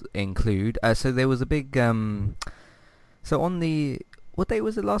details include. So there was a big. So on the what date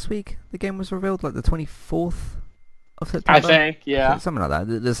was it last week? The game was revealed, like the 24th of September. I think, yeah, something like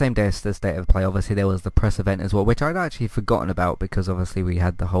that. The same day as the State of Play. Obviously, there was the press event as well, which I'd actually forgotten about because obviously we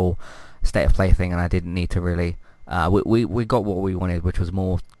had the whole State of Play thing, and I didn't need to really. We got what we wanted, which was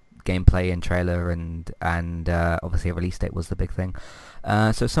more gameplay and trailer, and obviously a release date was the big thing.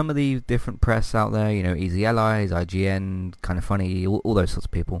 So some of the different press out there, Easy Allies, IGN, Kind of Funny, all those sorts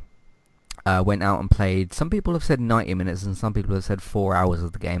of people. Went out and played. Some people have said 90 minutes and some people have said 4 hours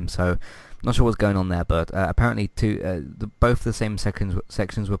of the game, so not sure what's going on there, but apparently both the same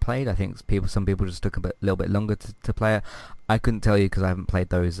sections were played. I think some people just took a little bit longer to play it. I couldn't tell you because I haven't played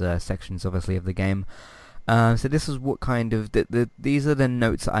those sections, obviously, of the game. So this is what kind of... these are the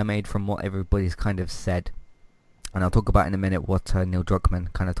notes that I made from what everybody's kind of said. And I'll talk about in a minute what Neil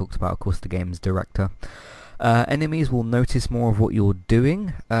Druckmann kind of talked about, of course, the game's director. Enemies will notice more of what you're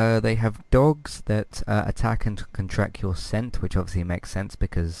doing. They have dogs that attack and can track your scent, which obviously makes sense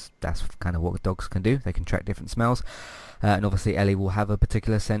because that's kind of what dogs can do. They can track different smells. And obviously Ellie will have a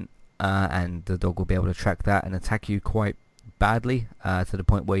particular scent, and the dog will be able to track that and attack you quite badly, to the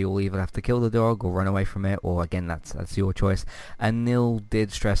point where you'll either have to kill the dog or run away from it, or again, that's your choice. And Neil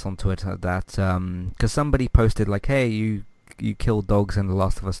did stress on Twitter that, because somebody posted like, hey, you killed dogs in The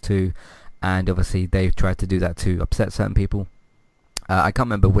Last of Us 2, and obviously they've tried to do that to upset certain people. I can't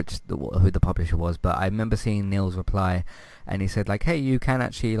remember who the publisher was, but I remember seeing Neil's reply, and he said like, hey, you can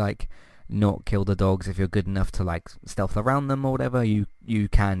actually like not kill the dogs if you're good enough to like stealth around them or whatever. You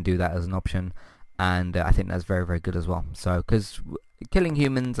can do that as an option, and I think that's very, very good as well. So because killing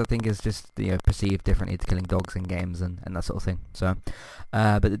humans, I think, is just perceived differently to killing dogs in games and that sort of thing. So,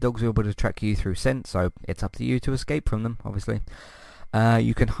 but the dogs are able to track you through scent, so it's up to you to escape from them, obviously.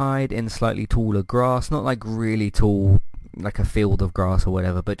 You can hide in slightly taller grass, not like really tall, like a field of grass or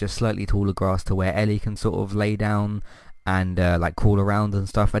whatever, but just slightly taller grass to where Ellie can sort of lay down and like crawl around and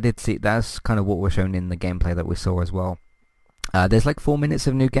stuff. I did see that's kind of what was shown in the gameplay that we saw as well. There's like 4 minutes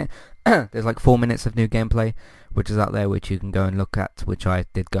of new there's like 4 minutes of new gameplay, which is out there, which you can go and look at, which I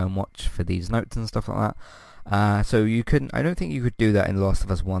did go and watch for these notes and stuff like that. So you couldn't. I don't think you could do that in The Last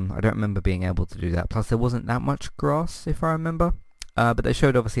of Us 1. I don't remember being able to do that. Plus, there wasn't that much grass, if I remember. But they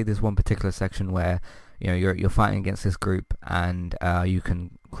showed obviously this one particular section where you're fighting against this group, and you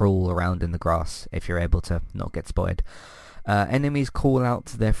can crawl around in the grass if you're able to not get spotted. Enemies call out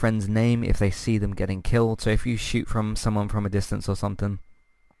their friend's name if they see them getting killed. So if you shoot from someone from a distance or something,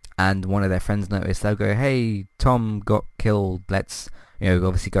 and one of their friends notice, they'll go, "Hey, Tom got killed. Let's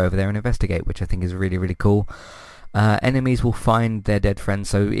obviously go over there and investigate," which I think is really, really cool. Enemies will find their dead friends.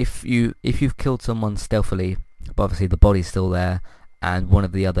 So if you've killed someone stealthily, but obviously the body's still there, and one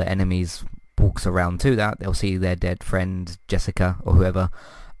of the other enemies walks around to that, they'll see their dead friend Jessica or whoever,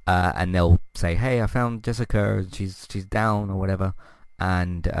 and they'll say, "Hey, I found Jessica. She's down," or whatever,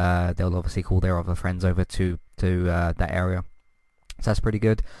 and they'll obviously call their other friends over to that area. So that's pretty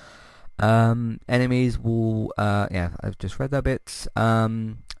good. Enemies will, I've just read that bit.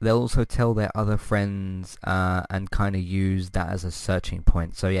 They'll also tell their other friends and kind of use that as a searching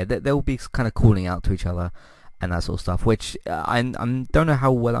point. So yeah, they'll be kind of calling out to each other and that sort of stuff, which I don't know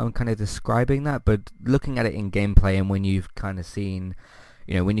how well I'm kind of describing that, but looking at it in gameplay, and when you've kind of seen,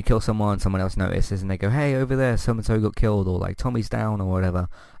 when you kill someone else notices and they go, "Hey, over there, so-and-so got killed," or like Tommy's down or whatever,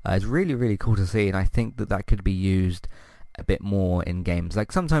 it's really, really cool to see, and I think that could be used a bit more in games.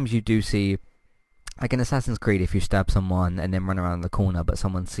 Like sometimes you do see, like in Assassin's Creed, if you stab someone and then run around the corner but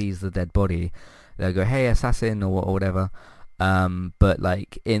someone sees the dead body, they'll go, "Hey, assassin," or whatever. But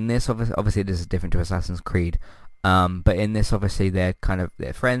like in this, obviously this is different to Assassin's Creed, but in this obviously they're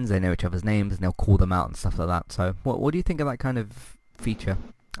friends, they know each other's names, and they'll call them out and stuff like that. So what do you think of that kind of feature,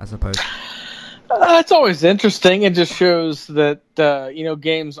 I suppose? It's always interesting. It just shows that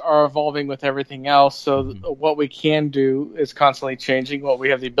games are evolving with everything else. So what we can do is constantly changing. What we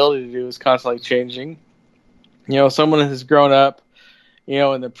have the ability to do is constantly changing. Someone has grown up,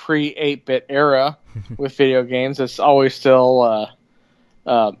 in the pre-8-bit era with video games. It's always still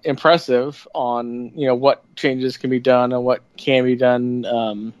impressive on what changes can be done and what can be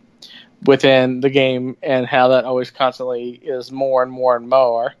done within the game, and how that always constantly is more and more and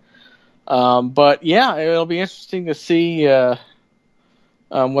more. But yeah, it'll be interesting to see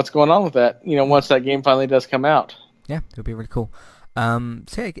what's going on with that, once that game finally does come out. Yeah, it'll be really cool. So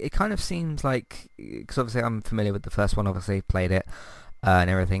yeah, it kind of seems like, because obviously I'm familiar with the first one, obviously played it and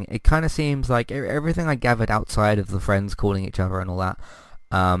everything. It kind of seems like everything I gathered outside of the friends calling each other and all that,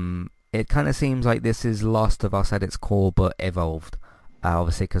 it kind of seems like this is Last of Us at its core, but evolved.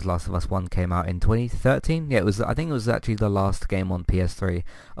 Obviously, because Last of Us 1 came out in 2013. Yeah, I think it was actually the last game on PS3.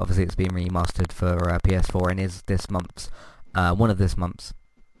 Obviously, it's been remastered for PS4 and is one of this month's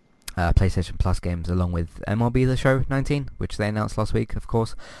PlayStation Plus games, along with MLB The Show 19, which they announced last week, of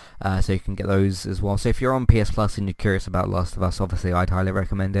course. So you can get those as well. So if you're on PS Plus and you're curious about Last of Us, obviously I'd highly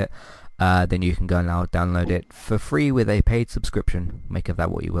recommend it. Then you can go now download it for free with a paid subscription. Make of that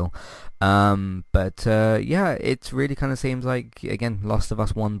what you will. But yeah, it really kind of seems like, again, Last of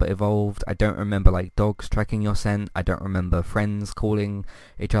Us 1 but evolved. I don't remember like dogs tracking your scent. I don't remember friends calling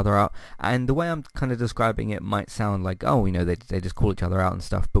each other out. And the way I'm kind of describing it might sound like, they just call each other out and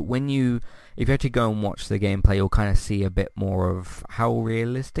stuff. But if you actually go and watch the gameplay, you'll kind of see a bit more of how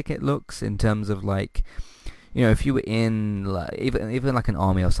realistic it looks in terms of like, if you were in like, even like an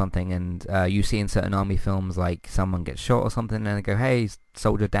army or something, and you see in certain army films like someone gets shot or something, and they go, "Hey,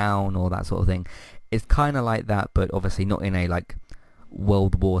 soldier down," or that sort of thing. It's kind of like that, but obviously not in a like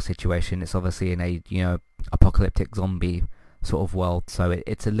World War situation. It's obviously in a apocalyptic zombie sort of world. So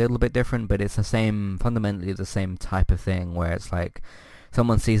it's a little bit different, but it's fundamentally the same type of thing, where it's like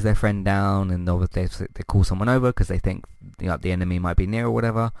someone sees their friend down, and obviously they call someone over because they think the enemy might be near or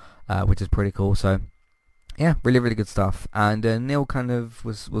whatever, which is pretty cool. So yeah, really, really good stuff. And Neil kind of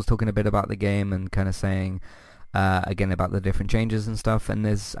was talking a bit about the game and kind of saying, again, about the different changes and stuff. And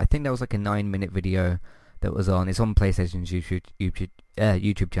I think there was like a 9-minute video that was on. It's on PlayStation's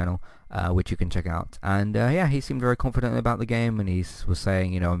YouTube channel, which you can check out. And yeah, he seemed very confident about the game, and he was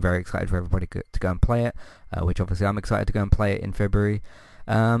saying, I'm very excited for everybody to go and play it, which obviously I'm excited to go and play it in February.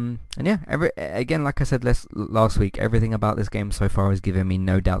 And yeah, again, like I said last week, everything about this game so far has given me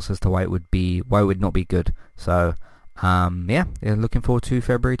no doubts as to why it would not be good. So yeah, looking forward to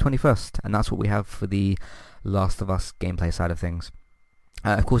February 21st, and that's what we have for the Last of Us gameplay side of things.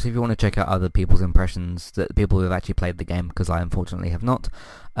 Of course, if you want to check out other people's impressions, the people who have actually played the game, because I unfortunately have not,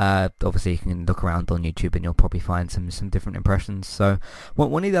 obviously you can look around on YouTube and you'll probably find some different impressions. So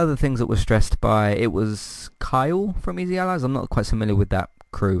one of the other things that was stressed by, it was Kyle from Easy Allies. I'm not quite familiar with that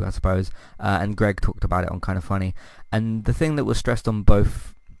crew, I suppose, and Greg talked about it on Kind of Funny. And the thing that was stressed on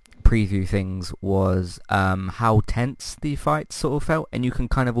both preview things was how tense the fights sort of felt, and you can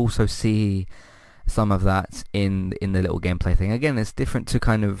kind of also see some of that in the little gameplay thing. Again, it's different to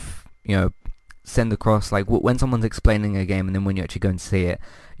kind of send across, like when someone's explaining a game and then when you actually go and see it,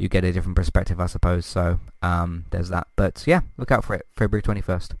 you get a different perspective, I suppose. So there's that. But yeah, look out for it, February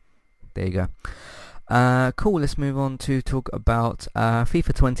 21st. There you go. Cool, let's move on to talk about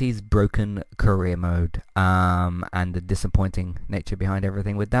FIFA 20's broken career mode and the disappointing nature behind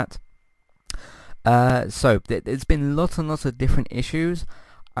everything with that. So there's been lots and lots of different issues.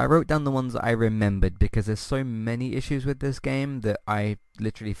 I wrote down the ones that I remembered because there's so many issues with this game that I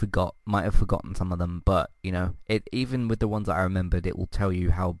literally might have forgotten some of them, but even with the ones that I remembered, it will tell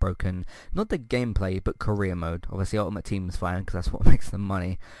you how broken, not the gameplay, but career mode. Obviously Ultimate Team's fine because that's what makes them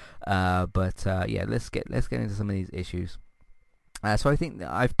money. But let's get into some of these issues. So I think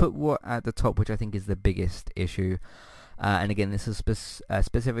that I've put what at the top, which I think is the biggest issue. And again, this is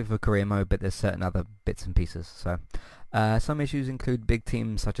specific for career mode, but there's certain other bits and pieces. So some issues include big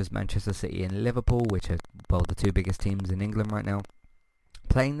teams such as Manchester City and Liverpool, which are, the two biggest teams in England right now,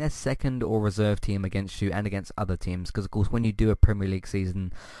 playing their second or reserve team against you and against other teams. Because, of course, when you do a Premier League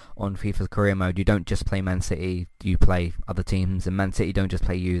season on FIFA's career mode, you don't just play Man City, you play other teams. And Man City don't just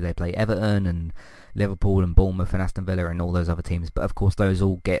play you, they play Everton and Liverpool and Bournemouth and Aston Villa and all those other teams. But, of course, those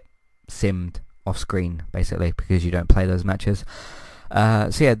all get simmed off screen, basically, because you don't play those matches.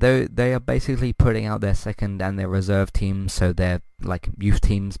 They are basically putting out their second and their reserve teams, so they're like youth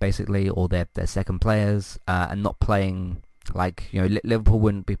teams basically, or their second players, and not playing, like, Liverpool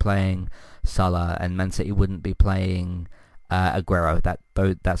wouldn't be playing Salah and Man City wouldn't be playing Aguero,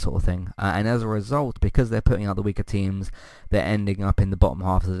 that sort of thing. And as a result, because they're putting out the weaker teams, they're ending up in the bottom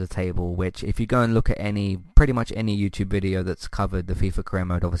half of the table, which if you go and look at pretty much any YouTube video that's covered the FIFA career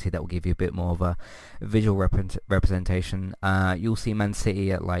mode, obviously that will give you a bit more of a visual representation. You'll see Man City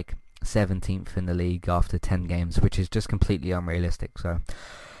at like 17th in the league after 10 games, which is just completely unrealistic. So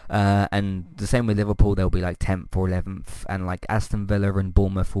and the same with Liverpool, they'll be like 10th or 11th, and like Aston Villa and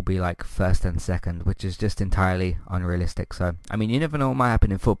Bournemouth will be like 1st and 2nd, which is just entirely unrealistic. So, I mean, you never know what might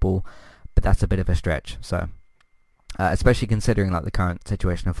happen in football, but that's a bit of a stretch. So, especially considering like the current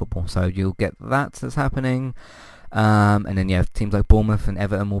situation of football. So you'll get that's happening. And then teams like Bournemouth and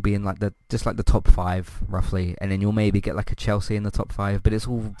Everton will be in like the top 5 roughly, and then you'll maybe get like a Chelsea in the top 5, but it's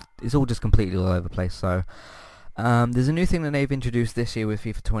all just completely all over the place. So there's a new thing that they've introduced this year with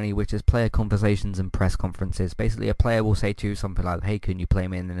FIFA 20, which is player conversations and press conferences. Basically, a player will say to you something like, "Hey, can you play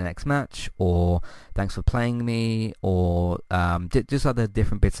me in the next match?" or "Thanks for playing me," or just other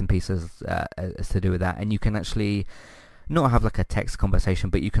different bits and pieces as to do with that. And you can actually not have like a text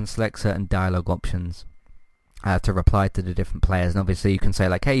conversation, but you can select certain dialogue options to reply to the different players. And obviously you can say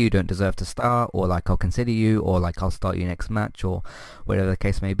like, "Hey, you don't deserve to start," or like, "I'll consider you," or like, "I'll start you next match," or whatever the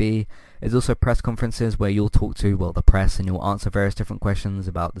case may be. There's also press conferences where you'll talk to the press, and you'll answer various different questions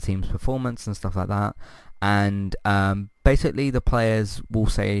about the team's performance and stuff like that. And basically the players will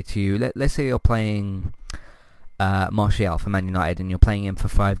say to you, let's say you're playing Martial for Man United and you're playing him for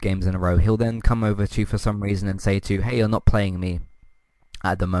 5 games in a row. He'll then come over to you for some reason and say to you, "Hey, you're not playing me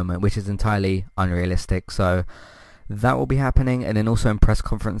at the moment," which is entirely unrealistic. So that will be happening. And then also in press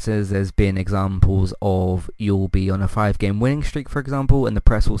conferences, there's been examples of you'll be on a 5-game winning streak, for example, and the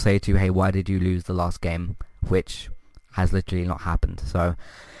press will say to you, "Hey, why did you lose the last game?" which has literally not happened. So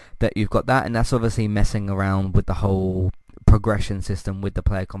that you've got that, and that's obviously messing around with the whole progression system with the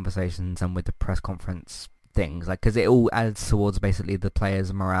player conversations and with the press conference things, like, because it all adds towards basically the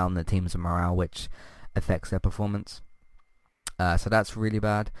players' morale and the team's morale, which affects their performance. So that's really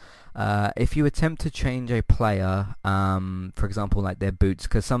bad. If you attempt to change a player, for example, like their boots,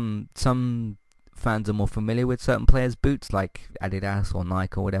 because some fans are more familiar with certain players' boots, like Adidas or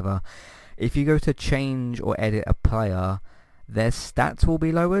Nike or whatever. If you go to change or edit a player, their stats will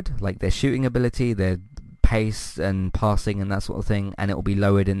be lowered, like their shooting ability, their pace and passing and that sort of thing, and it will be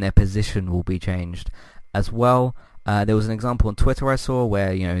lowered, and their position will be changed as well. There was an example on Twitter I saw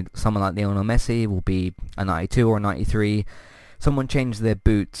where someone like Lionel Messi will be a 92 or a 93. Someone changed their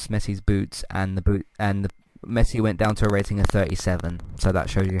boots, Messi's boots, and the Messi went down to a rating of 37. So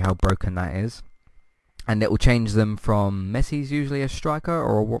that shows you how broken that is. And it will change them from Messi's usually a striker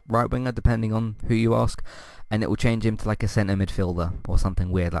or a right winger, depending on who you ask, and it will change him to like a centre midfielder or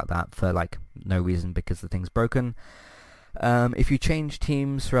something weird like that for like no reason because the thing's broken. If you change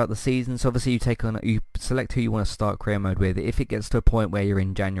teams throughout the season, so obviously you select who you want to start career mode with. If it gets to a point where you're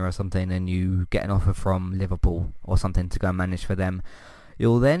in January or something and you get an offer from Liverpool or something to go and manage for them,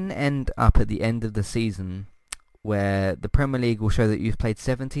 you'll then end up at the end of the season where the Premier League will show that you've played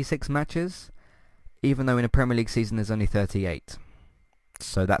 76 matches, even though in a Premier League season there's only 38.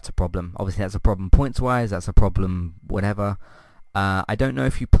 So that's a problem. Obviously that's a problem points-wise, that's a problem whatever. I don't know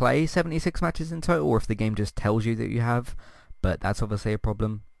if you play 76 matches in total or if the game just tells you that you have, but that's obviously a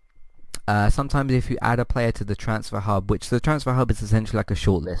problem. Sometimes if you add a player to the transfer hub, which the transfer hub is essentially like a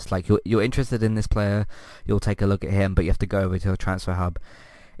shortlist, like you're interested in this player, you'll take a look at him, but you have to go over to your transfer hub.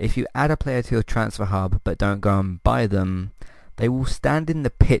 If you add a player to your transfer hub but don't go and buy them, they will stand in the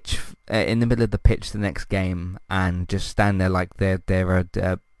pitch, in the middle of the pitch the next game, and just stand there like they're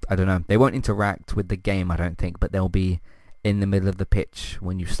I don't know. They won't interact with the game, I don't think, but they'll be in the middle of the pitch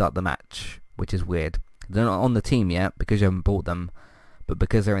when you start the match, which is weird. They're not on the team yet because you haven't bought them, but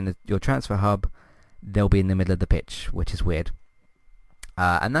because they're in your transfer hub, they'll be in the middle of the pitch, which is weird.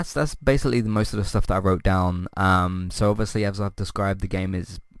 And that's basically most of the stuff that I wrote down. So obviously, as I've described, the game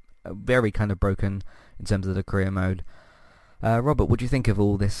is very kind of broken in terms of the career mode. Robert, what do you think of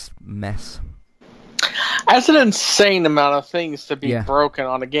all this mess? That's an insane amount of things to be broken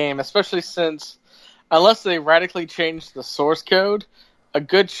on a game, especially since, unless they radically change the source code, a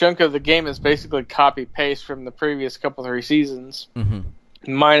good chunk of the game is basically copy-paste from the previous couple, 3 seasons,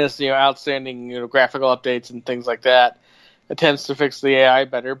 minus outstanding graphical updates and things like that. Attempts to fix the AI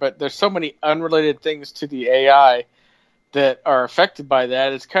better, but there's so many unrelated things to the AI that are affected by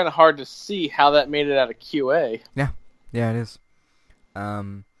that. It's kind of hard to see how that made it out of QA. Yeah, it is.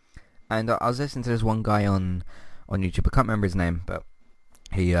 And I was listening to this one guy on YouTube. I can't remember his name, but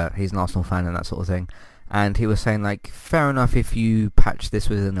he's an Arsenal fan and that sort of thing. And he was saying, like, fair enough if you patch this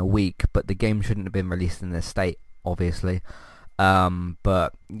within a week, but the game shouldn't have been released in this state, obviously.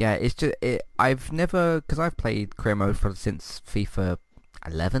 But yeah, it's just I've never, because I've played career mode since FIFA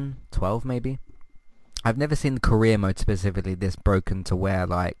 11, 12 maybe. I've never seen the career mode specifically this broken to where,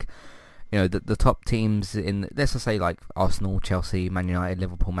 like, the top teams in, let's just say, like Arsenal, Chelsea, Man United,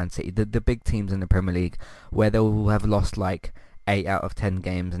 Liverpool, Man City, the big teams in the Premier League, where they'll have lost like 8 out of 10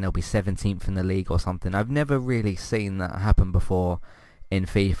 games and they'll be 17th in the league or something. I've never really seen that happen before in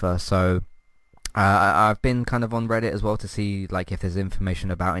FIFA, so I've been kind of on Reddit as well to see like if there's information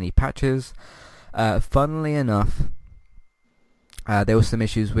about any patches. Funnily enough, there was some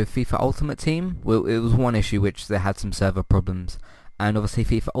issues with FIFA Ultimate Team. Well, it was one issue which they had some server problems, and obviously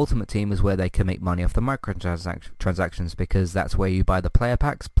FIFA Ultimate Team is where they can make money off the microtransactions, because that's where you buy the player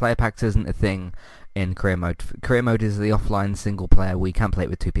packs. Player packs isn't a thing in career mode. Career mode is the offline single player where you can play it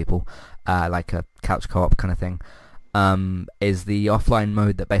with 2 people, like a couch co-op kind of thing. Is the offline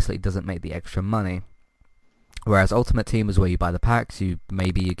mode that basically doesn't make the extra money. Whereas Ultimate Team is where you buy the packs.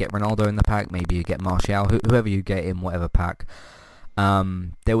 Maybe you get Ronaldo in the pack, maybe you get Martial, whoever you get in whatever pack.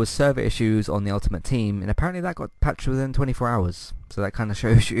 There was server issues on the Ultimate Team, and apparently that got patched within 24 hours. So that kind of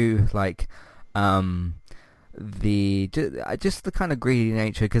shows you, like, just the kind of greedy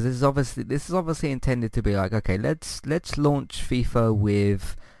nature, because this is obviously intended to be like, okay, let's launch FIFA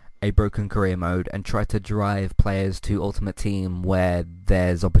with a broken career mode and try to drive players to Ultimate Team where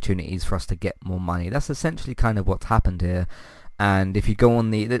there's opportunities for us to get more money. That's essentially kind of what's happened here. And if you go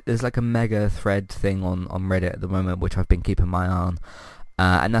on there's like a mega thread thing on Reddit at the moment, which I've been keeping my eye on,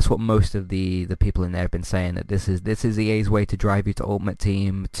 and that's what most of the people in there have been saying, that this is EA's way to drive you to Ultimate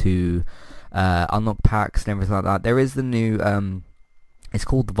Team, to unlock packs and everything like that. There is the new it's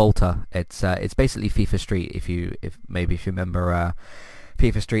called Volta. It's basically FIFA Street, if you remember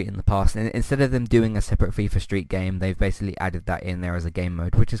FIFA Street in the past. And instead of them doing a separate FIFA Street game, they've basically added that in there as a game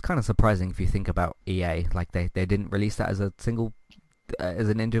mode, which is kind of surprising if you think about EA. Like they didn't release that as a single, as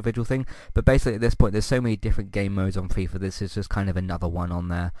an individual thing. But basically at this point, there's so many different game modes on FIFA. This is just kind of another one on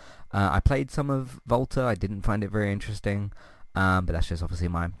there. I played some of Volta. I didn't find it very interesting. But that's just obviously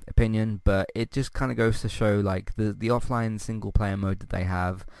my opinion. But it just kind of goes to show, like, the offline single player mode that they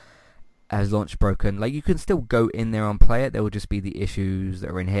have has launched broken. Like, you can still go in there and play it. There will just be the issues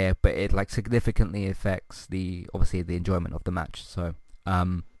that are in here, but it like significantly affects obviously the enjoyment of the match. So,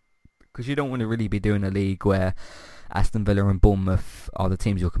 because you don't want to really be doing a league where Aston Villa and Bournemouth are the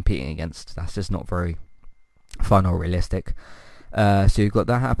teams you're competing against. That's just not very fun or realistic. So you've got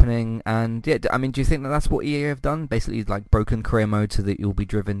that happening, and yeah, I mean, do you think that that's what EA have done? Basically, like, broken career mode so that you'll be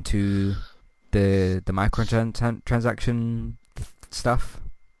driven to the microtransaction stuff,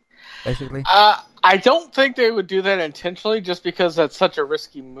 basically? I don't think they would do that intentionally, just because that's such a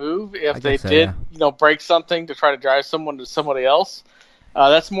risky move. If they did, break something to try to drive someone to somebody else,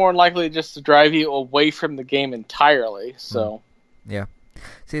 that's more likely just to drive you away from the game entirely. So, yeah.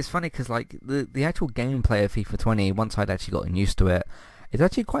 See, it's funny because, like, the actual gameplay of FIFA 20, once I'd actually gotten used to it, it's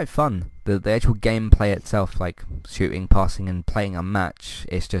actually quite fun. The actual gameplay itself, like shooting, passing, and playing a match,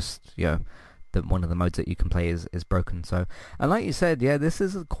 it's just, one of the modes that you can play is broken. So, and like you said, yeah, this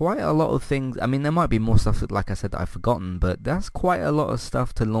is quite a lot of things. I mean, there might be more stuff that, like I said, that I've forgotten, but that's quite a lot of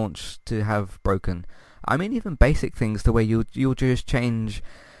stuff to launch to have broken. I mean, even basic things, the way you'll just change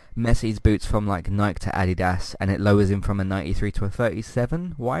Messi's boots from like Nike to Adidas, and it lowers him from a 93 to a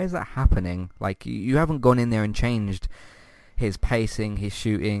 37. Why is that happening? Like, you haven't gone in there and changed his pacing, his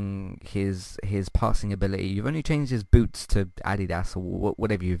shooting, his passing ability. You've only changed his boots to Adidas or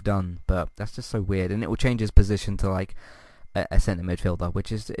whatever you've done, but that's just so weird. And it will change his position to like a centre midfielder,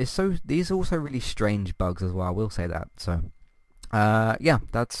 which is so. These are also really strange bugs as well. I will say that. So, yeah,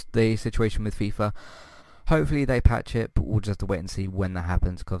 that's the situation with FIFA. Hopefully they patch it, but we'll just have to wait and see when that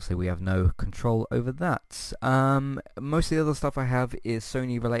happens, because obviously we have no control over that. Most of the other stuff I have is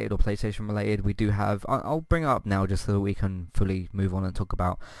Sony related or PlayStation related. We do have, I'll bring it up now just so that we can fully move on and talk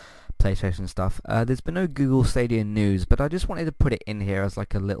about PlayStation stuff. There's been no Google Stadia news, but I just wanted to put it in here as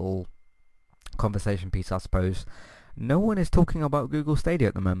like a little conversation piece, I suppose. No one is talking about Google Stadia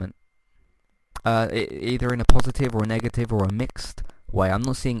at the moment. Either in a positive or a negative or a mixed way. I'm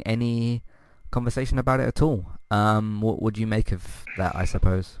not seeing any conversation about it at all. What would you make of that, I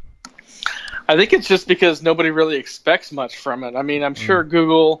suppose? I think it's just because nobody really expects much from it. I mean, I'm sure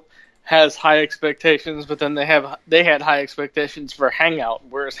Google has high expectations, but then they had high expectations for Hangout.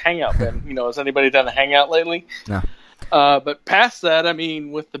 Where's Hangout been? Has anybody done a Hangout lately? No. But past that, I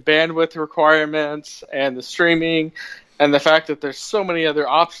mean, with the bandwidth requirements and the streaming and the fact that there's so many other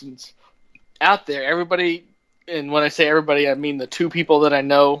options out there, everybody, and when I say everybody, I mean the two people that I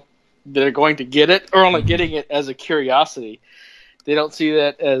know that are going to get it are only getting it as a curiosity. They don't see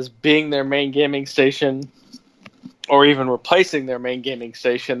that as being their main gaming station or even replacing their main gaming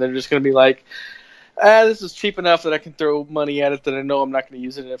station. They're just going to be like, this is cheap enough that I can throw money at it that I know I'm not going to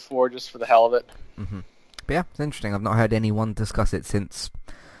use it for just for the hell of it. Mm-hmm. But yeah, it's interesting. I've not heard anyone discuss it since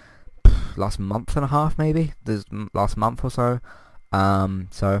last month and a half, maybe. Last month or so.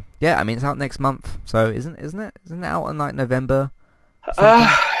 So yeah, I mean, it's out next month. So isn't it out in like November?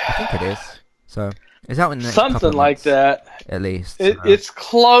 I think it is. So it's out in the next something couple of like months, that. at least. It's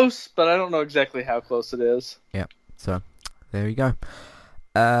close, but I don't know exactly how close it is. Yeah. So there you go.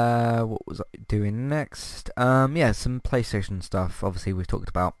 What was I doing next? Yeah, some PlayStation stuff. Obviously, we've talked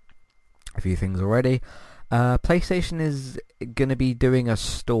about a few things already. PlayStation is going to be doing a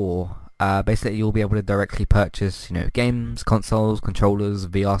store. Basically, you'll be able to directly purchase, games, consoles, controllers,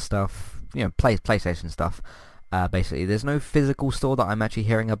 VR stuff, PlayStation stuff. Basically, there's no physical store that I'm actually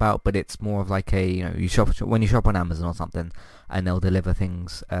hearing about, but it's more of like you shop when you shop on Amazon or something, and they'll deliver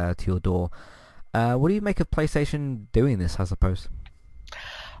things to your door. What do you make of PlayStation doing this, I suppose?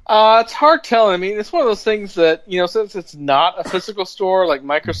 It's hard telling. I mean, it's one of those things that, since it's not a physical store, like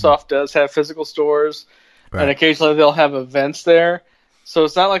Microsoft does have physical stores, right, and occasionally they'll have events there. So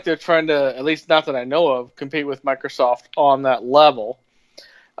it's not like they're trying to, at least not that I know of, compete with Microsoft on that level.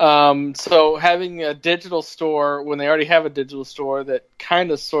 So having a digital store when they already have a digital store that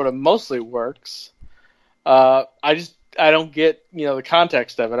kind of sort of mostly works, I don't get, the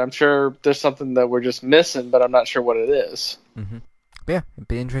context of it. I'm sure there's something that we're just missing, but I'm not sure what it is. Mm-hmm. Yeah, it'd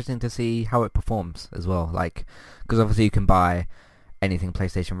be interesting to see how it performs as well. Like, because obviously you can buy anything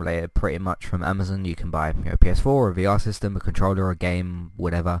PlayStation related pretty much from Amazon. You can buy PS4 or a VR system, a controller, a game,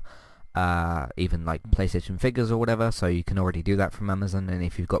 whatever. Even like PlayStation figures or whatever, so you can already do that from Amazon, and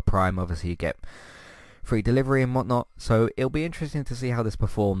if you've got Prime, obviously you get free delivery and whatnot. So it'll be interesting to see how this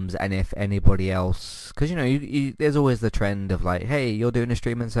performs, and if anybody else, because there's always the trend of like, hey, you're doing a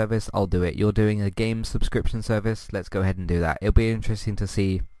streaming service, I'll do it. You're doing a game subscription service, let's go ahead and do that. It'll be interesting to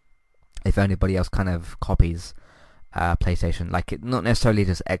see if anybody else kind of copies PlayStation, like not necessarily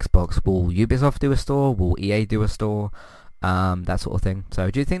just Xbox. Will Ubisoft do a store? Will EA do a store? That sort of thing. So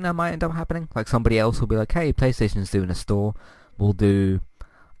do you think that might end up happening? Like somebody else will be like, hey, PlayStation's doing a store, we'll do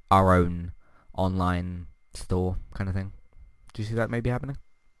our own online store kind of thing. Do you see that maybe happening?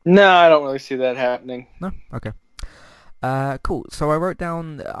 No, I don't really see that happening. No? Okay. Cool. So I wrote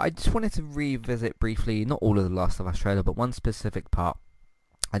down, I just wanted to revisit briefly, not all of The Last of Us trailer, but one specific part.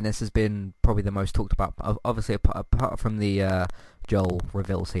 And this has been probably the most talked about, obviously apart from the Joel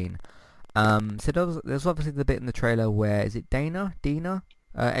reveal scene. So there's obviously the bit in the trailer where, is it Dina?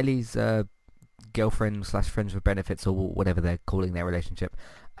 Ellie's girlfriend / friends with benefits, or whatever they're calling their relationship.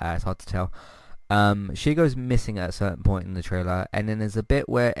 It's hard to tell. She goes missing at a certain point in the trailer, and then there's a bit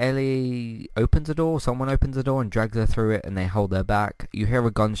where Ellie opens a door, someone opens a door and drags her through it, and they hold her back. You hear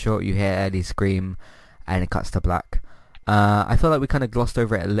a gunshot, you hear Ellie scream, and it cuts to black. I feel like we kind of glossed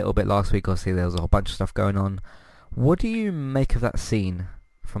over it a little bit last week. Obviously, there was a whole bunch of stuff going on. What do you make of that scene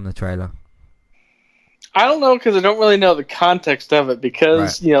from the trailer? I don't know, because I don't really know the context of it,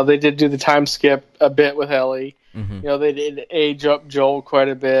 because, right, they did do the time skip a bit with Ellie. Mm-hmm. They did age up Joel quite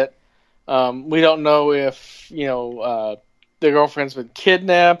a bit. We don't know if, the girlfriend's been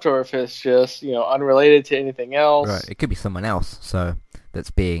kidnapped or if it's just, unrelated to anything else. Right, it could be someone else, so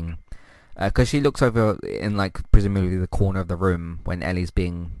that's being... Because she looks over in, like, presumably the corner of the room when Ellie's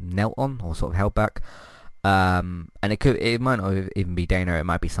being knelt on or sort of held back. And it might not even be Dana, it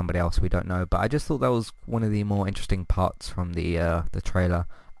might be somebody else, we don't know. But I just thought that was one of the more interesting parts from the trailer.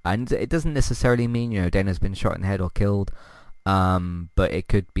 And it doesn't necessarily mean, Dana's been shot in the head or killed. But it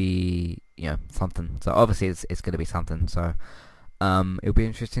could be, something. So obviously it's going to be something. So it'll be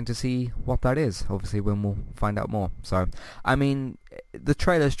interesting to see what that is, obviously, when we'll find out more. So, I mean, the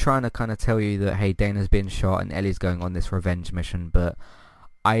trailer's trying to kind of tell you that, hey, Dana's been shot and Ellie's going on this revenge mission, but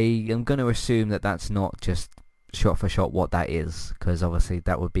I am going to assume that that's not just shot for shot what that is, because obviously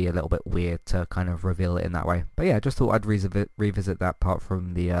that would be a little bit weird to kind of reveal it in that way. But yeah, I just thought I'd revisit that part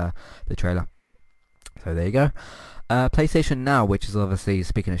from the trailer. So there you go. PlayStation Now, which is obviously,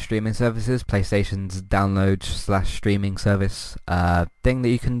 speaking of streaming services, PlayStation's download/streaming service thing that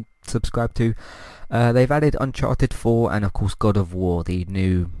you can subscribe to. They've added Uncharted 4 and of course God of War, the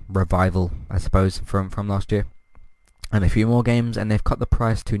new revival, I suppose, from last year. And a few more games, and they've cut the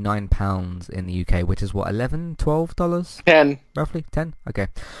price to £9 in the UK, which is what, $11, $12? 10. Roughly? 10? Okay.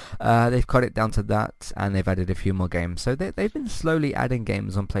 They've cut it down to that, and they've added a few more games. So they've been slowly adding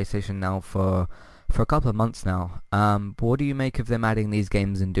games on PlayStation Now for a couple of months now. But what do you make of them adding these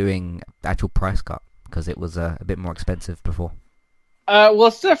games and doing actual price cut? Because it was a bit more expensive before. Well,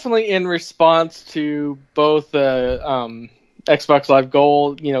 it's definitely in response to both Xbox Live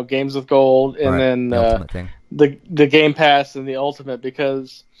Gold, games with gold, and then the Ultimate thing. The Game Pass and the Ultimate,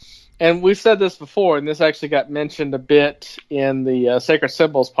 because, and we've said this before, and this actually got mentioned a bit in the Sacred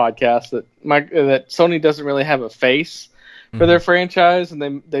Symbols podcast, that Sony doesn't really have a face for their franchise,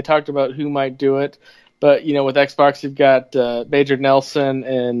 and they talked about who might do it. But with Xbox, you've got Major Nelson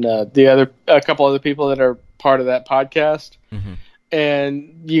and a couple other people that are part of that podcast,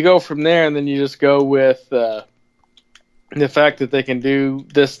 and you go from there, and then you just go with the fact that they can do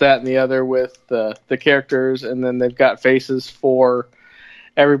this, that, and the other with the characters, and then they've got faces for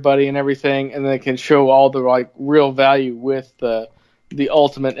everybody and everything, and they can show all the real value with the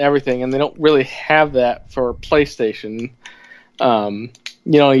Ultimate and everything, and they don't really have that for PlayStation.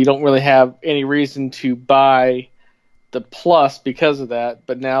 You don't really have any reason to buy the Plus because of that,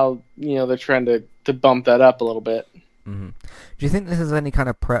 but now they're trying to bump that up a little bit. Mm-hmm. Do you think this is any kind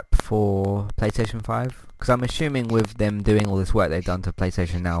of prep for PlayStation 5? Because I'm assuming with them doing all this work they've done to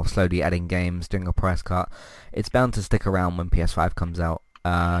PlayStation Now, slowly adding games, doing a price cut, it's bound to stick around when PS5 comes out.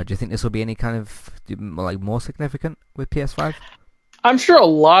 Do you think this will be any kind of more significant with PS5? I'm sure a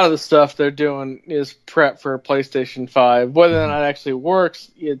lot of the stuff they're doing is prep for PlayStation 5. Whether or not it actually works,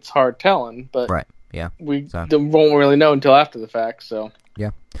 it's hard telling. But right, yeah. We won't really know until after the fact, so...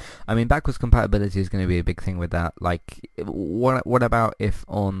 Yeah, I mean, backwards compatibility is going to be a big thing with that. Like, what about if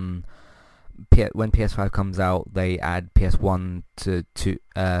when PS5 comes out, they add PS1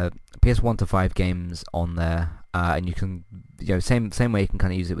 to 5 games on there, and you can, same way you can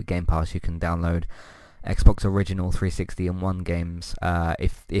kind of use it with Game Pass. You can download Xbox Original 360 and 1 games.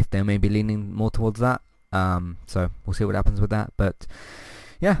 If they may be leaning more towards that, so we'll see what happens with that, but.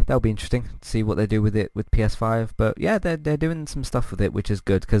 Yeah, that'll be interesting to see what they do with it with PS5. But yeah, they're doing some stuff with it, which is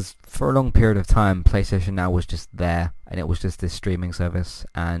good, because for a long period of time, PlayStation Now was just there, and it was just this streaming service,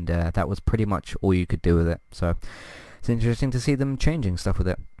 and that was pretty much all you could do with it. So it's interesting to see them changing stuff with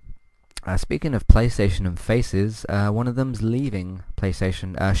it. Speaking of PlayStation and faces, one of them's leaving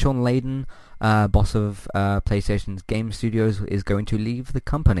PlayStation. Sean Layden, boss of PlayStation's game studios, is going to leave the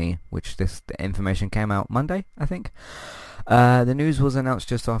company, which the information came out Monday, I think. The news was announced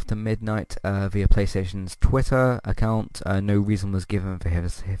just after midnight via PlayStation's Twitter account. No reason was given for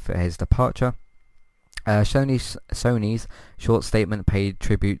his departure. Sony's short statement paid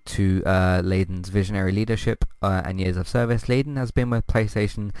tribute to Layden's visionary leadership and years of service. Layden has been with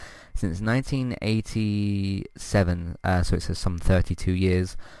PlayStation since 1987, so it says some 32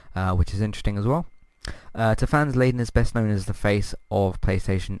 years, which is interesting as well. To fans, Layden is best known as the face of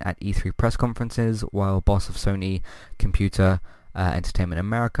PlayStation at E3 press conferences, while boss of Sony Computer Entertainment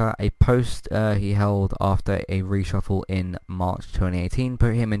America. A post he held after a reshuffle in March 2018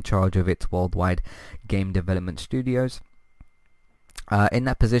 put him in charge of its worldwide game development studios. In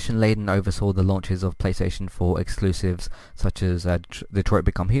that position, Layden oversaw the launches of PlayStation 4 exclusives such as Detroit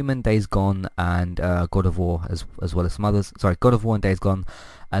Become Human, Days Gone, and God of War, as well as some others. Sorry, God of War and Days Gone,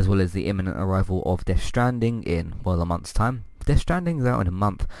 as well as the imminent arrival of Death Stranding in, a month's time. Death Stranding's out in a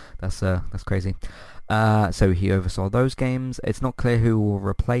month. That's crazy. So he oversaw those games. It's not clear who will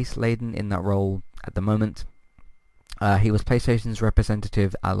replace Layden in that role at the moment. He was PlayStation's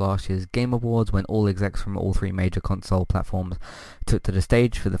representative at last year's Game Awards when all execs from all 3 major console platforms took to the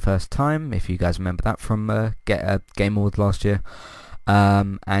stage for the first time, if you guys remember that from Game Awards last year.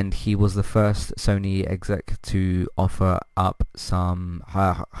 And he was the first Sony exec to offer up some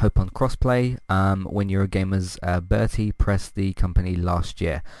hope on crossplay when Eurogamer's Bertie pressed the company last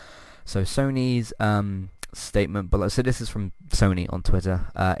year. So Sony's statement below. So this is from Sony on Twitter.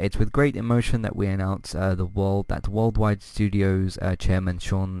 It's with great emotion that we announce that Worldwide Studios chairman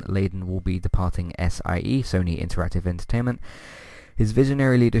Sean Layden will be departing SIE, Sony Interactive Entertainment. His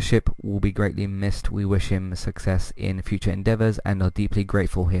visionary leadership will be greatly missed. We wish him success in future endeavours and are deeply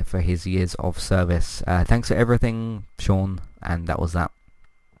grateful here for his years of service. Thanks for everything, Sean. And that was that.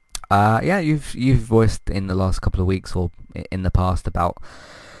 Yeah, you've voiced in the last couple of weeks or in the past about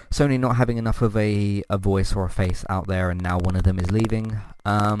Sony not having enough of a voice or a face out there, and now one of them is leaving.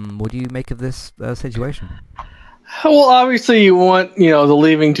 What do you make of this situation? Well, obviously you want, the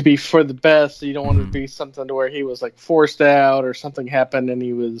leaving to be for the best. So you don't want it to be something to where he was like forced out or something happened and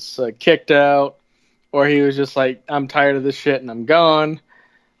he was kicked out, or he was just like, I'm tired of this shit and I'm gone.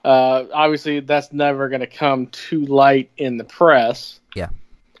 Obviously that's never going to come to light in the press. Yeah.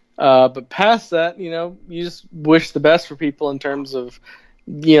 But past that, you just wish the best for people in terms of,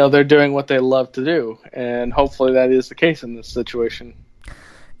 they're doing what they love to do. And hopefully that is the case in this situation.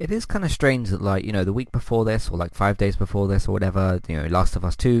 It is kind of strange that, the week before this, or 5 days before this, or whatever, Last of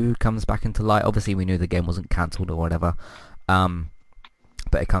Us 2 comes back into light. Obviously, we knew the game wasn't cancelled or whatever,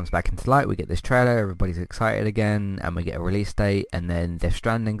 but it comes back into light. We get this trailer, everybody's excited again, and we get a release date, and then Death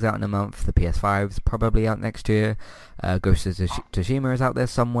Stranding's out in a month, the PS5's probably out next year, Ghost of Tsushima is out there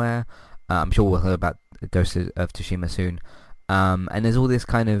somewhere. I'm sure we'll hear about Ghost of Tsushima soon. And there's all this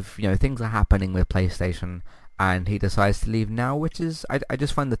kind of, things are happening with PlayStation, and he decides to leave now, which is, I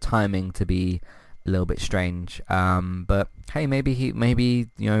just find the timing to be a little bit strange. But hey, maybe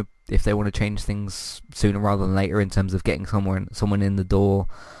if they want to change things sooner rather than later in terms of getting someone in the door,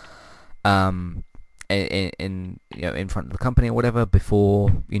 in front of the company or whatever before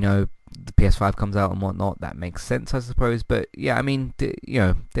the PS5 comes out and whatnot, that makes sense, I suppose. But yeah, I mean,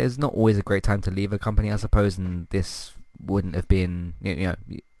 there's not always a great time to leave a company, I suppose, and this wouldn't have been,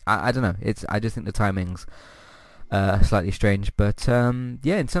 I don't know. I just think the timing's slightly strange, but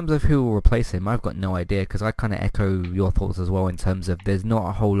yeah, in terms of who will replace him, I've got no idea, because I kind of echo your thoughts as well in terms of there's not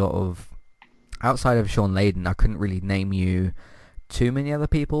a whole lot of, outside of Sean Layden, I couldn't really name you too many other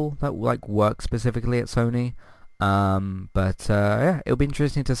people that work specifically at Sony. But yeah, it'll be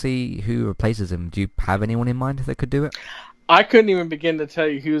interesting to see who replaces him. Do you have anyone in mind that could do it? I couldn't even begin to tell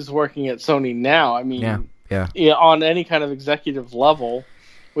you who's working at Sony now. I mean, yeah, on any kind of executive level,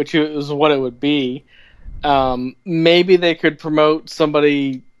 which is what it would be. Maybe they could promote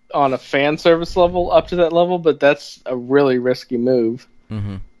somebody on a fan service level up to that level, but that's a really risky move.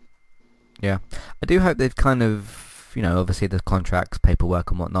 Mm-hmm. Yeah. I do hope they've kind of, obviously the contracts,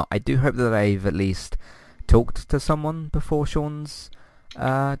 paperwork and whatnot, I do hope that they've at least talked to someone before Sean's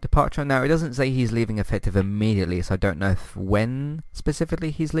departure. Now, it doesn't say he's leaving effective immediately, so I don't know when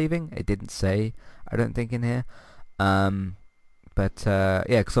specifically he's leaving. It didn't say, I don't think, in here. But yeah,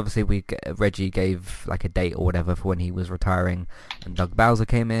 because obviously Reggie gave a date or whatever for when he was retiring, and Doug Bowser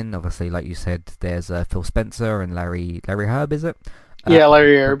came in. Obviously, like you said, there's Phil Spencer and Larry Herb, is it? Yeah,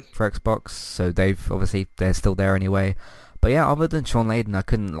 Larry Herb for Xbox. So they're still there anyway. But yeah, other than Sean Layden, I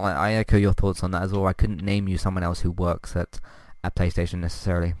couldn't. I echo your thoughts on that as well. I couldn't name you someone else who works at PlayStation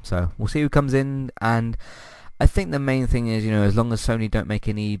necessarily. So we'll see who comes in, and I think the main thing is, as long as Sony don't make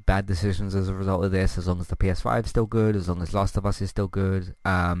any bad decisions as a result of this, as long as the PS5 is still good, as long as Last of Us is still good.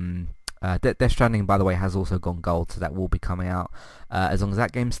 Death Stranding, by the way, has also gone gold, so that will be coming out. As long as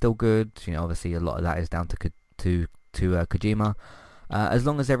that game's still good, obviously a lot of that is down to Kojima. As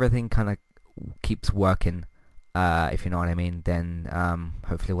long as everything kind of keeps working, if you know what I mean, then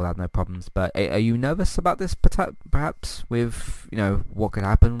hopefully we'll have no problems. But are you nervous about this, perhaps, with what could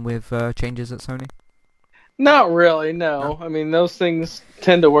happen with changes at Sony? Not really, no. I mean, those things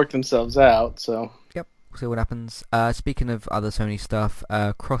tend to work themselves out, so. Yep, we'll see what happens. Speaking of other Sony stuff,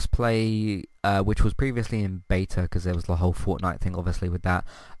 crossplay, which was previously in beta, because there was the whole Fortnite thing, obviously, with that.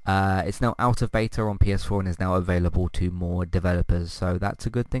 It's now out of beta on PS4 and is now available to more developers, so that's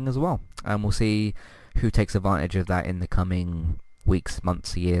a good thing as well. And we'll see who takes advantage of that in the coming weeks,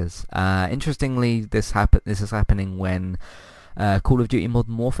 months, years. Interestingly, this is happening when Call of Duty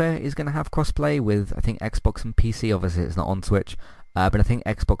Modern Warfare is going to have crossplay with, I think, Xbox and PC. Obviously, it's not on Switch, but I think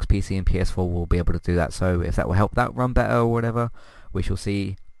Xbox, PC, and PS4 will be able to do that. So if that will help that run better or whatever, we shall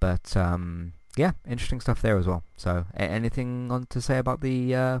see. But yeah, interesting stuff there as well. So anything on to say about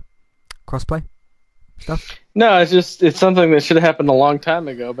the crossplay stuff? No, it's something that should have happened a long time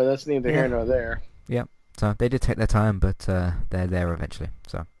ago, but that's neither here nor there. Yeah, so they did take their time, but they're there eventually.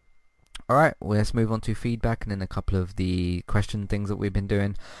 So. Alright, well, let's move on to feedback and then a couple of the question things that we've been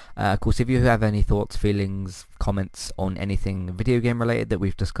doing. Of course, if you have any thoughts, feelings, comments on anything video game related that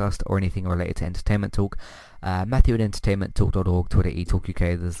we've discussed or anything related to Entertainment Talk, Matthew at entertainmenttalk.org, Twitter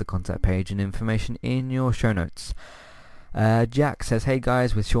eTalkUK, there's the contact page and information in your show notes. Jack says, hey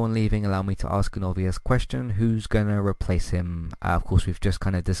guys, with Sean leaving, allow me to ask an obvious question. Who's going to replace him? Of course, we've just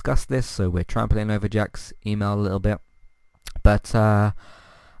kind of discussed this, so we're trampling over Jack's email a little bit. But,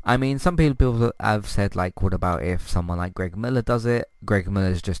 I mean, some people have said, like, what about if someone like Greg Miller does it? Greg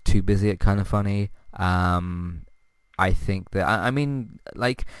Miller's just too busy at Kind of Funny. I think that, I mean,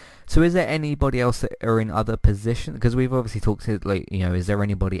 like, so is there anybody else that are in other positions? Because we've obviously talked to, like, you know, is there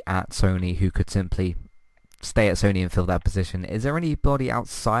anybody at Sony who could simply stay at Sony and fill that position? Is there anybody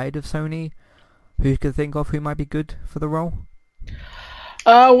outside of Sony who you could think of who might be good for the role?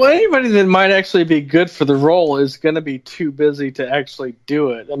 Well, anybody that might actually be good for the role is going to be too busy to actually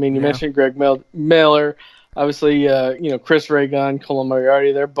do it. I mean, you mentioned Greg Miller, obviously, Chris Ray Gun, Colin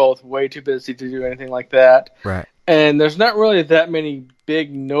Moriarty, they're both way too busy to do anything like that. Right. And there's not really that many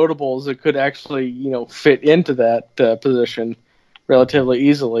big notables that could actually, fit into that position relatively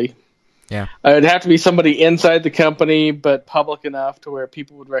easily. Yeah. It'd have to be somebody inside the company, but public enough to where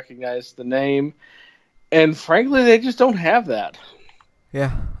people would recognize the name. And frankly, they just don't have that.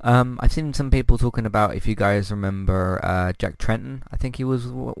 Yeah, I've seen some people talking about, if you guys remember, Jack Tretton. I think he was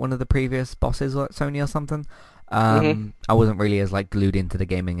one of the previous bosses at Sony or something. I wasn't really as glued into the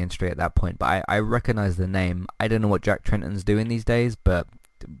gaming industry at that point, but I recognize the name. I don't know what Jack Trenton's doing these days, but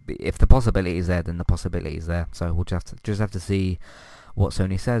if the possibility is there, then the possibility is there. So we'll just have to see what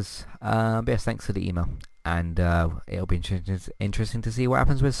Sony says. But yes, thanks for the email. And it'll be interesting to see what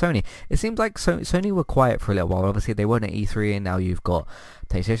happens with Sony. It seems like Sony were quiet for a little while. Obviously, they weren't at E3, and now you've got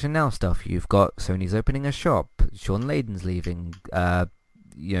PlayStation Now stuff. You've got Sony's opening a shop. Sean Layden's leaving.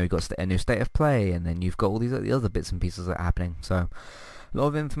 You've got a new State of Play, and then you've got all these other bits and pieces that are happening. So, a lot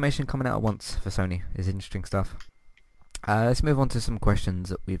of information coming out at once for Sony. Is interesting stuff. Let's move on to some questions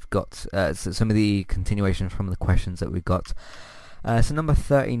that we've got. Some of the continuation from the questions that we've got. So number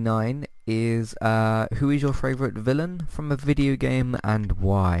 39 is, who is your favourite villain from a video game and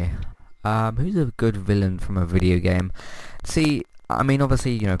why? Who's a good villain from a video game? See, I mean,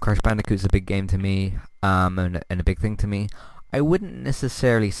 obviously, Crash Bandicoot's a big game to me, and a big thing to me. I wouldn't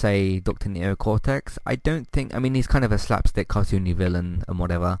necessarily say Dr. Neo Cortex. I don't think, I mean, he's kind of a slapstick cartoony villain and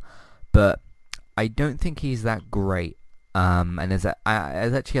whatever, but I don't think he's that great. And there's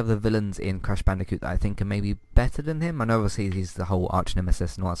actually other villains in Crash Bandicoot that I think are maybe better than him. I know obviously he's the whole arch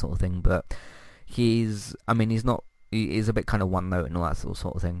nemesis and all that sort of thing, but he's a bit kind of one note and all that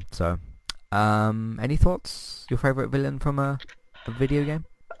sort of thing. So, any thoughts? Your favourite villain from a video game?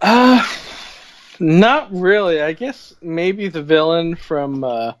 Not really. I guess maybe the villain from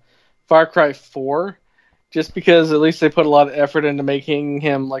Far Cry 4, just because at least they put a lot of effort into making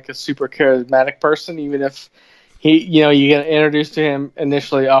him like a super charismatic person, even if you get introduced to him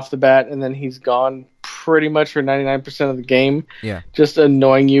initially off the bat, and then he's gone pretty much for 99% of the game. Yeah. Just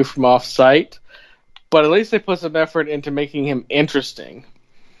annoying you from off site. But at least they put some effort into making him interesting.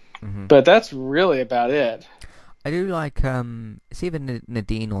 Mm-hmm. But that's really about it. I do like, it's either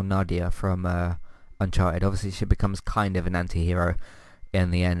Nadine or Nadia from Uncharted. Obviously, she becomes kind of an anti-hero in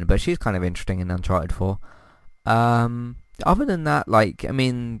the end, but she's kind of interesting in Uncharted 4. Other than that,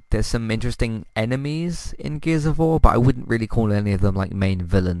 there's some interesting enemies in Gears of War, but I wouldn't really call any of them main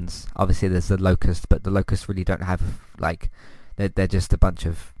villains. Obviously, there's the Locust, but the Locusts really don't have they're just a bunch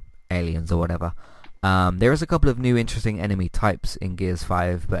of aliens or whatever. There is a couple of new interesting enemy types in Gears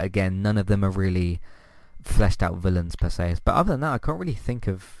 5, but again, none of them are really fleshed out villains per se. But other than that, I can't really think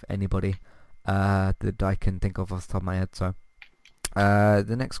of anybody that I can think of off the top of my head. So.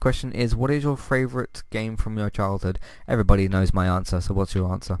 The next question is, what is your favourite game from your childhood? Everybody knows my answer, so what's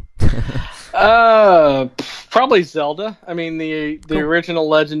your answer? Probably Zelda. I mean, the original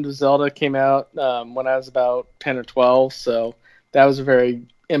Legend of Zelda came out when I was about 10 or 12, so that was a very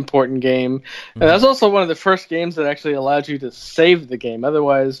important game. Mm-hmm. And that was also one of the first games that actually allowed you to save the game.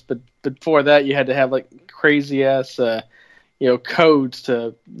 Otherwise, but before that, you had to have crazy-ass codes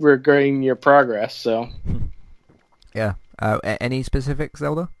to regain your progress, so... Yeah. Any specific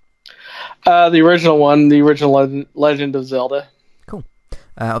Zelda? The original one, the original Legend of Zelda. Cool.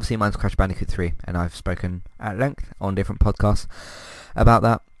 Obviously, mine's Crash Bandicoot 3, and I've spoken at length on different podcasts about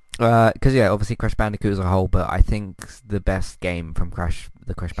that. Because, obviously Crash Bandicoot as a whole, but I think the best game from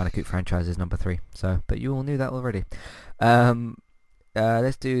the Crash Bandicoot franchise is number 3. So, but you all knew that already. I've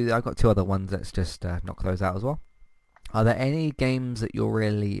got 2 other ones. Let's just knock those out as well. Are there any games that you're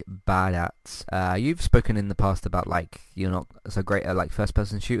really bad at? You've spoken in the past about like you're not so great at like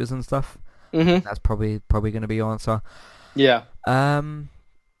first-person shooters and stuff. Mm-hmm. That's probably going to be your answer. Yeah. Um,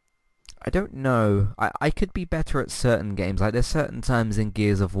 I don't know. I could be better at certain games. Like there's certain times in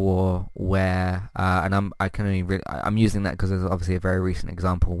Gears of War where and I'm using that because there's obviously a very recent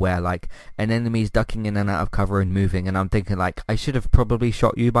example where like an enemy's ducking in and out of cover and moving, and I'm thinking like I should have probably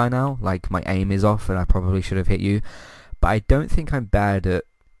shot you by now. Like my aim is off and I probably should have hit you. But I don't think I'm bad at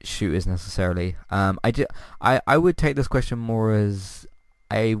shooters necessarily. I would take this question more as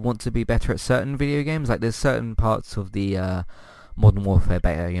I want to be better at certain video games. Like there's certain parts of the Modern Warfare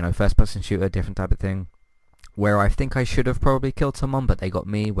beta, first person shooter, different type of thing, where I think I should have probably killed someone, but they got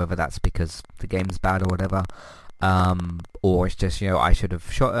me, whether that's because the game's bad or whatever, or it's just, I should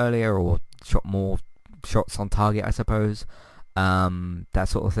have shot earlier or shot more shots on target, I suppose, that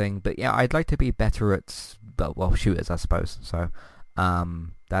sort of thing. But yeah, I'd like to be better at, shooters, I suppose, so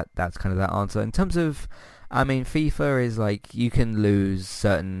that's kind of that answer. In terms of, FIFA is like, you can lose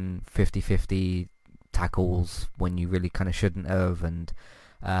certain 50-50 tackles when you really kind of shouldn't have, and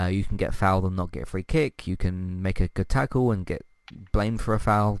you can get fouled and not get a free kick. You can make a good tackle and get blamed for a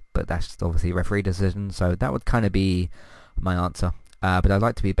foul, but that's just obviously a referee decision, so that would kind of be my answer. But I'd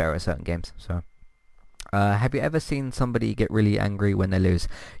like to be better at certain games. So have you ever seen somebody get really angry when they lose?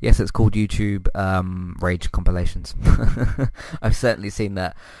 Yes, it's called YouTube rage compilations. I've certainly seen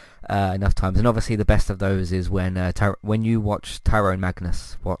that enough times, and obviously the best of those is when you watch Tyrone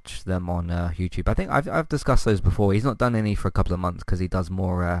Magnus, watch them on YouTube. I think I've discussed those before. He's not done any for a couple of months because he does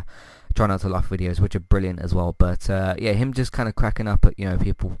more Try Not to Laugh videos, which are brilliant as well. But him just kind of cracking up at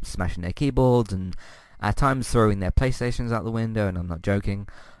people smashing their keyboards and at times throwing their PlayStations out the window, and I'm not joking,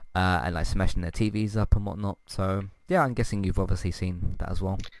 and like smashing their TVs up and whatnot. So yeah, I'm guessing you've obviously seen that as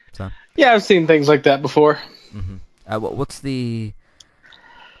well. So Yeah, I've seen things like that before. Mm-hmm. What's the,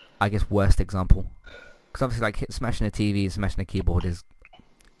 I guess, worst example? Because obviously, like smashing a TV, smashing a keyboard is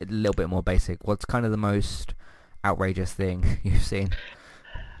a little bit more basic. What's kind of the most outrageous thing you've seen?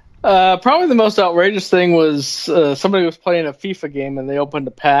 Probably the most outrageous thing was somebody was playing a FIFA game and they opened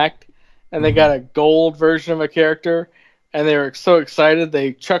a pack and they got a gold version of a character, and they were so excited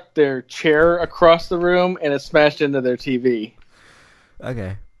they chucked their chair across the room and it smashed into their TV.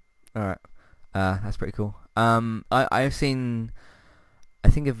 Okay, all right, that's pretty cool. I've seen, I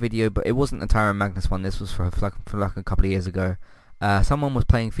think, a video, but it wasn't the Tyrone Magnus one. This was for like a couple of years ago. Someone was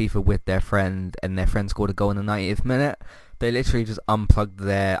playing FIFA with their friend, and their friend scored a goal in the 90th minute. They literally just unplugged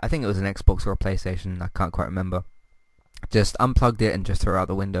I think it was an Xbox or a PlayStation, I can't quite remember. Just unplugged it and just threw it out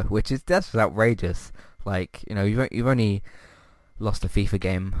the window, that's just outrageous. Like, you've only lost a FIFA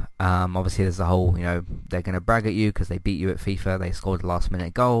game. Obviously there's the whole, they're going to brag at you because they beat you at FIFA, they scored a last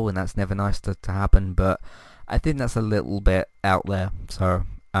minute goal, and that's never nice to happen, but I think that's a little bit out there. So,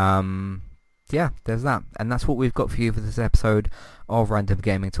 yeah, there's that. And that's what we've got for you for this episode of Random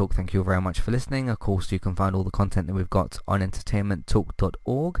Gaming Talk. Thank you very much for listening. Of course, you can find all the content that we've got on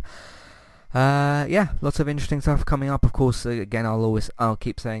entertainmenttalk.org. Yeah, lots of interesting stuff coming up. Of course, again, I'll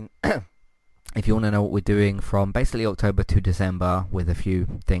keep saying, if you want to know what we're doing from basically October to December, with a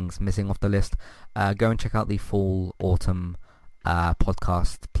few things missing off the list, go and check out the fall autumn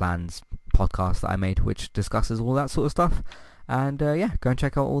podcast that I made, which discusses all that sort of stuff. And yeah, go and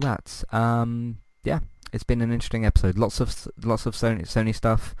check out all that. Yeah, it's been an interesting episode. Lots of Sony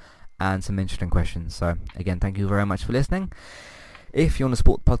stuff and some interesting questions. So again, thank you very much for listening. If you want to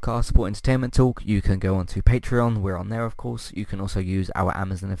support the podcast, support Entertainment Talk, you can go onto Patreon. We're on there, of course. You can also use our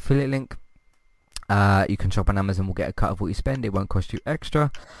Amazon affiliate link. You can shop on Amazon. We'll get a cut of what you spend. It won't cost you extra.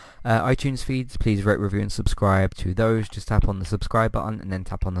 iTunes feeds, please rate, review, and subscribe to those. Just tap on the subscribe button and then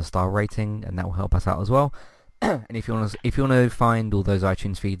tap on the star rating, and that will help us out as well. And if you want to find all those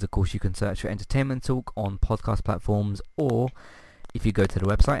iTunes feeds, of course, you can search for Entertainment Talk on podcast platforms, or if you go to the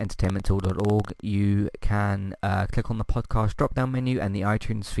website entertainmenttalk.org, you can click on the podcast drop-down menu, and the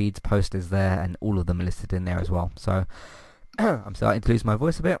iTunes feeds post is there, and all of them are listed in there as well. So I'm starting to lose my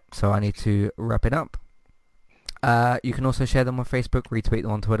voice a bit, so I need to wrap it up. You can also share them on Facebook, retweet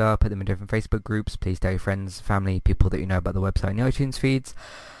them on Twitter, put them in different Facebook groups. Please tell your friends, family, people that you know about the website and the iTunes feeds.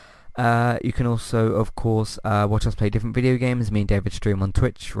 You can also, of course, watch us play different video games. Me and David stream on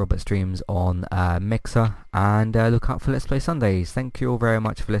Twitch, Robert streams on Mixer, and look out for Let's Play Sundays. Thank you all very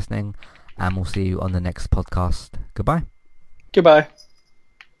much for listening, and we'll see you on the next podcast. Goodbye. Goodbye.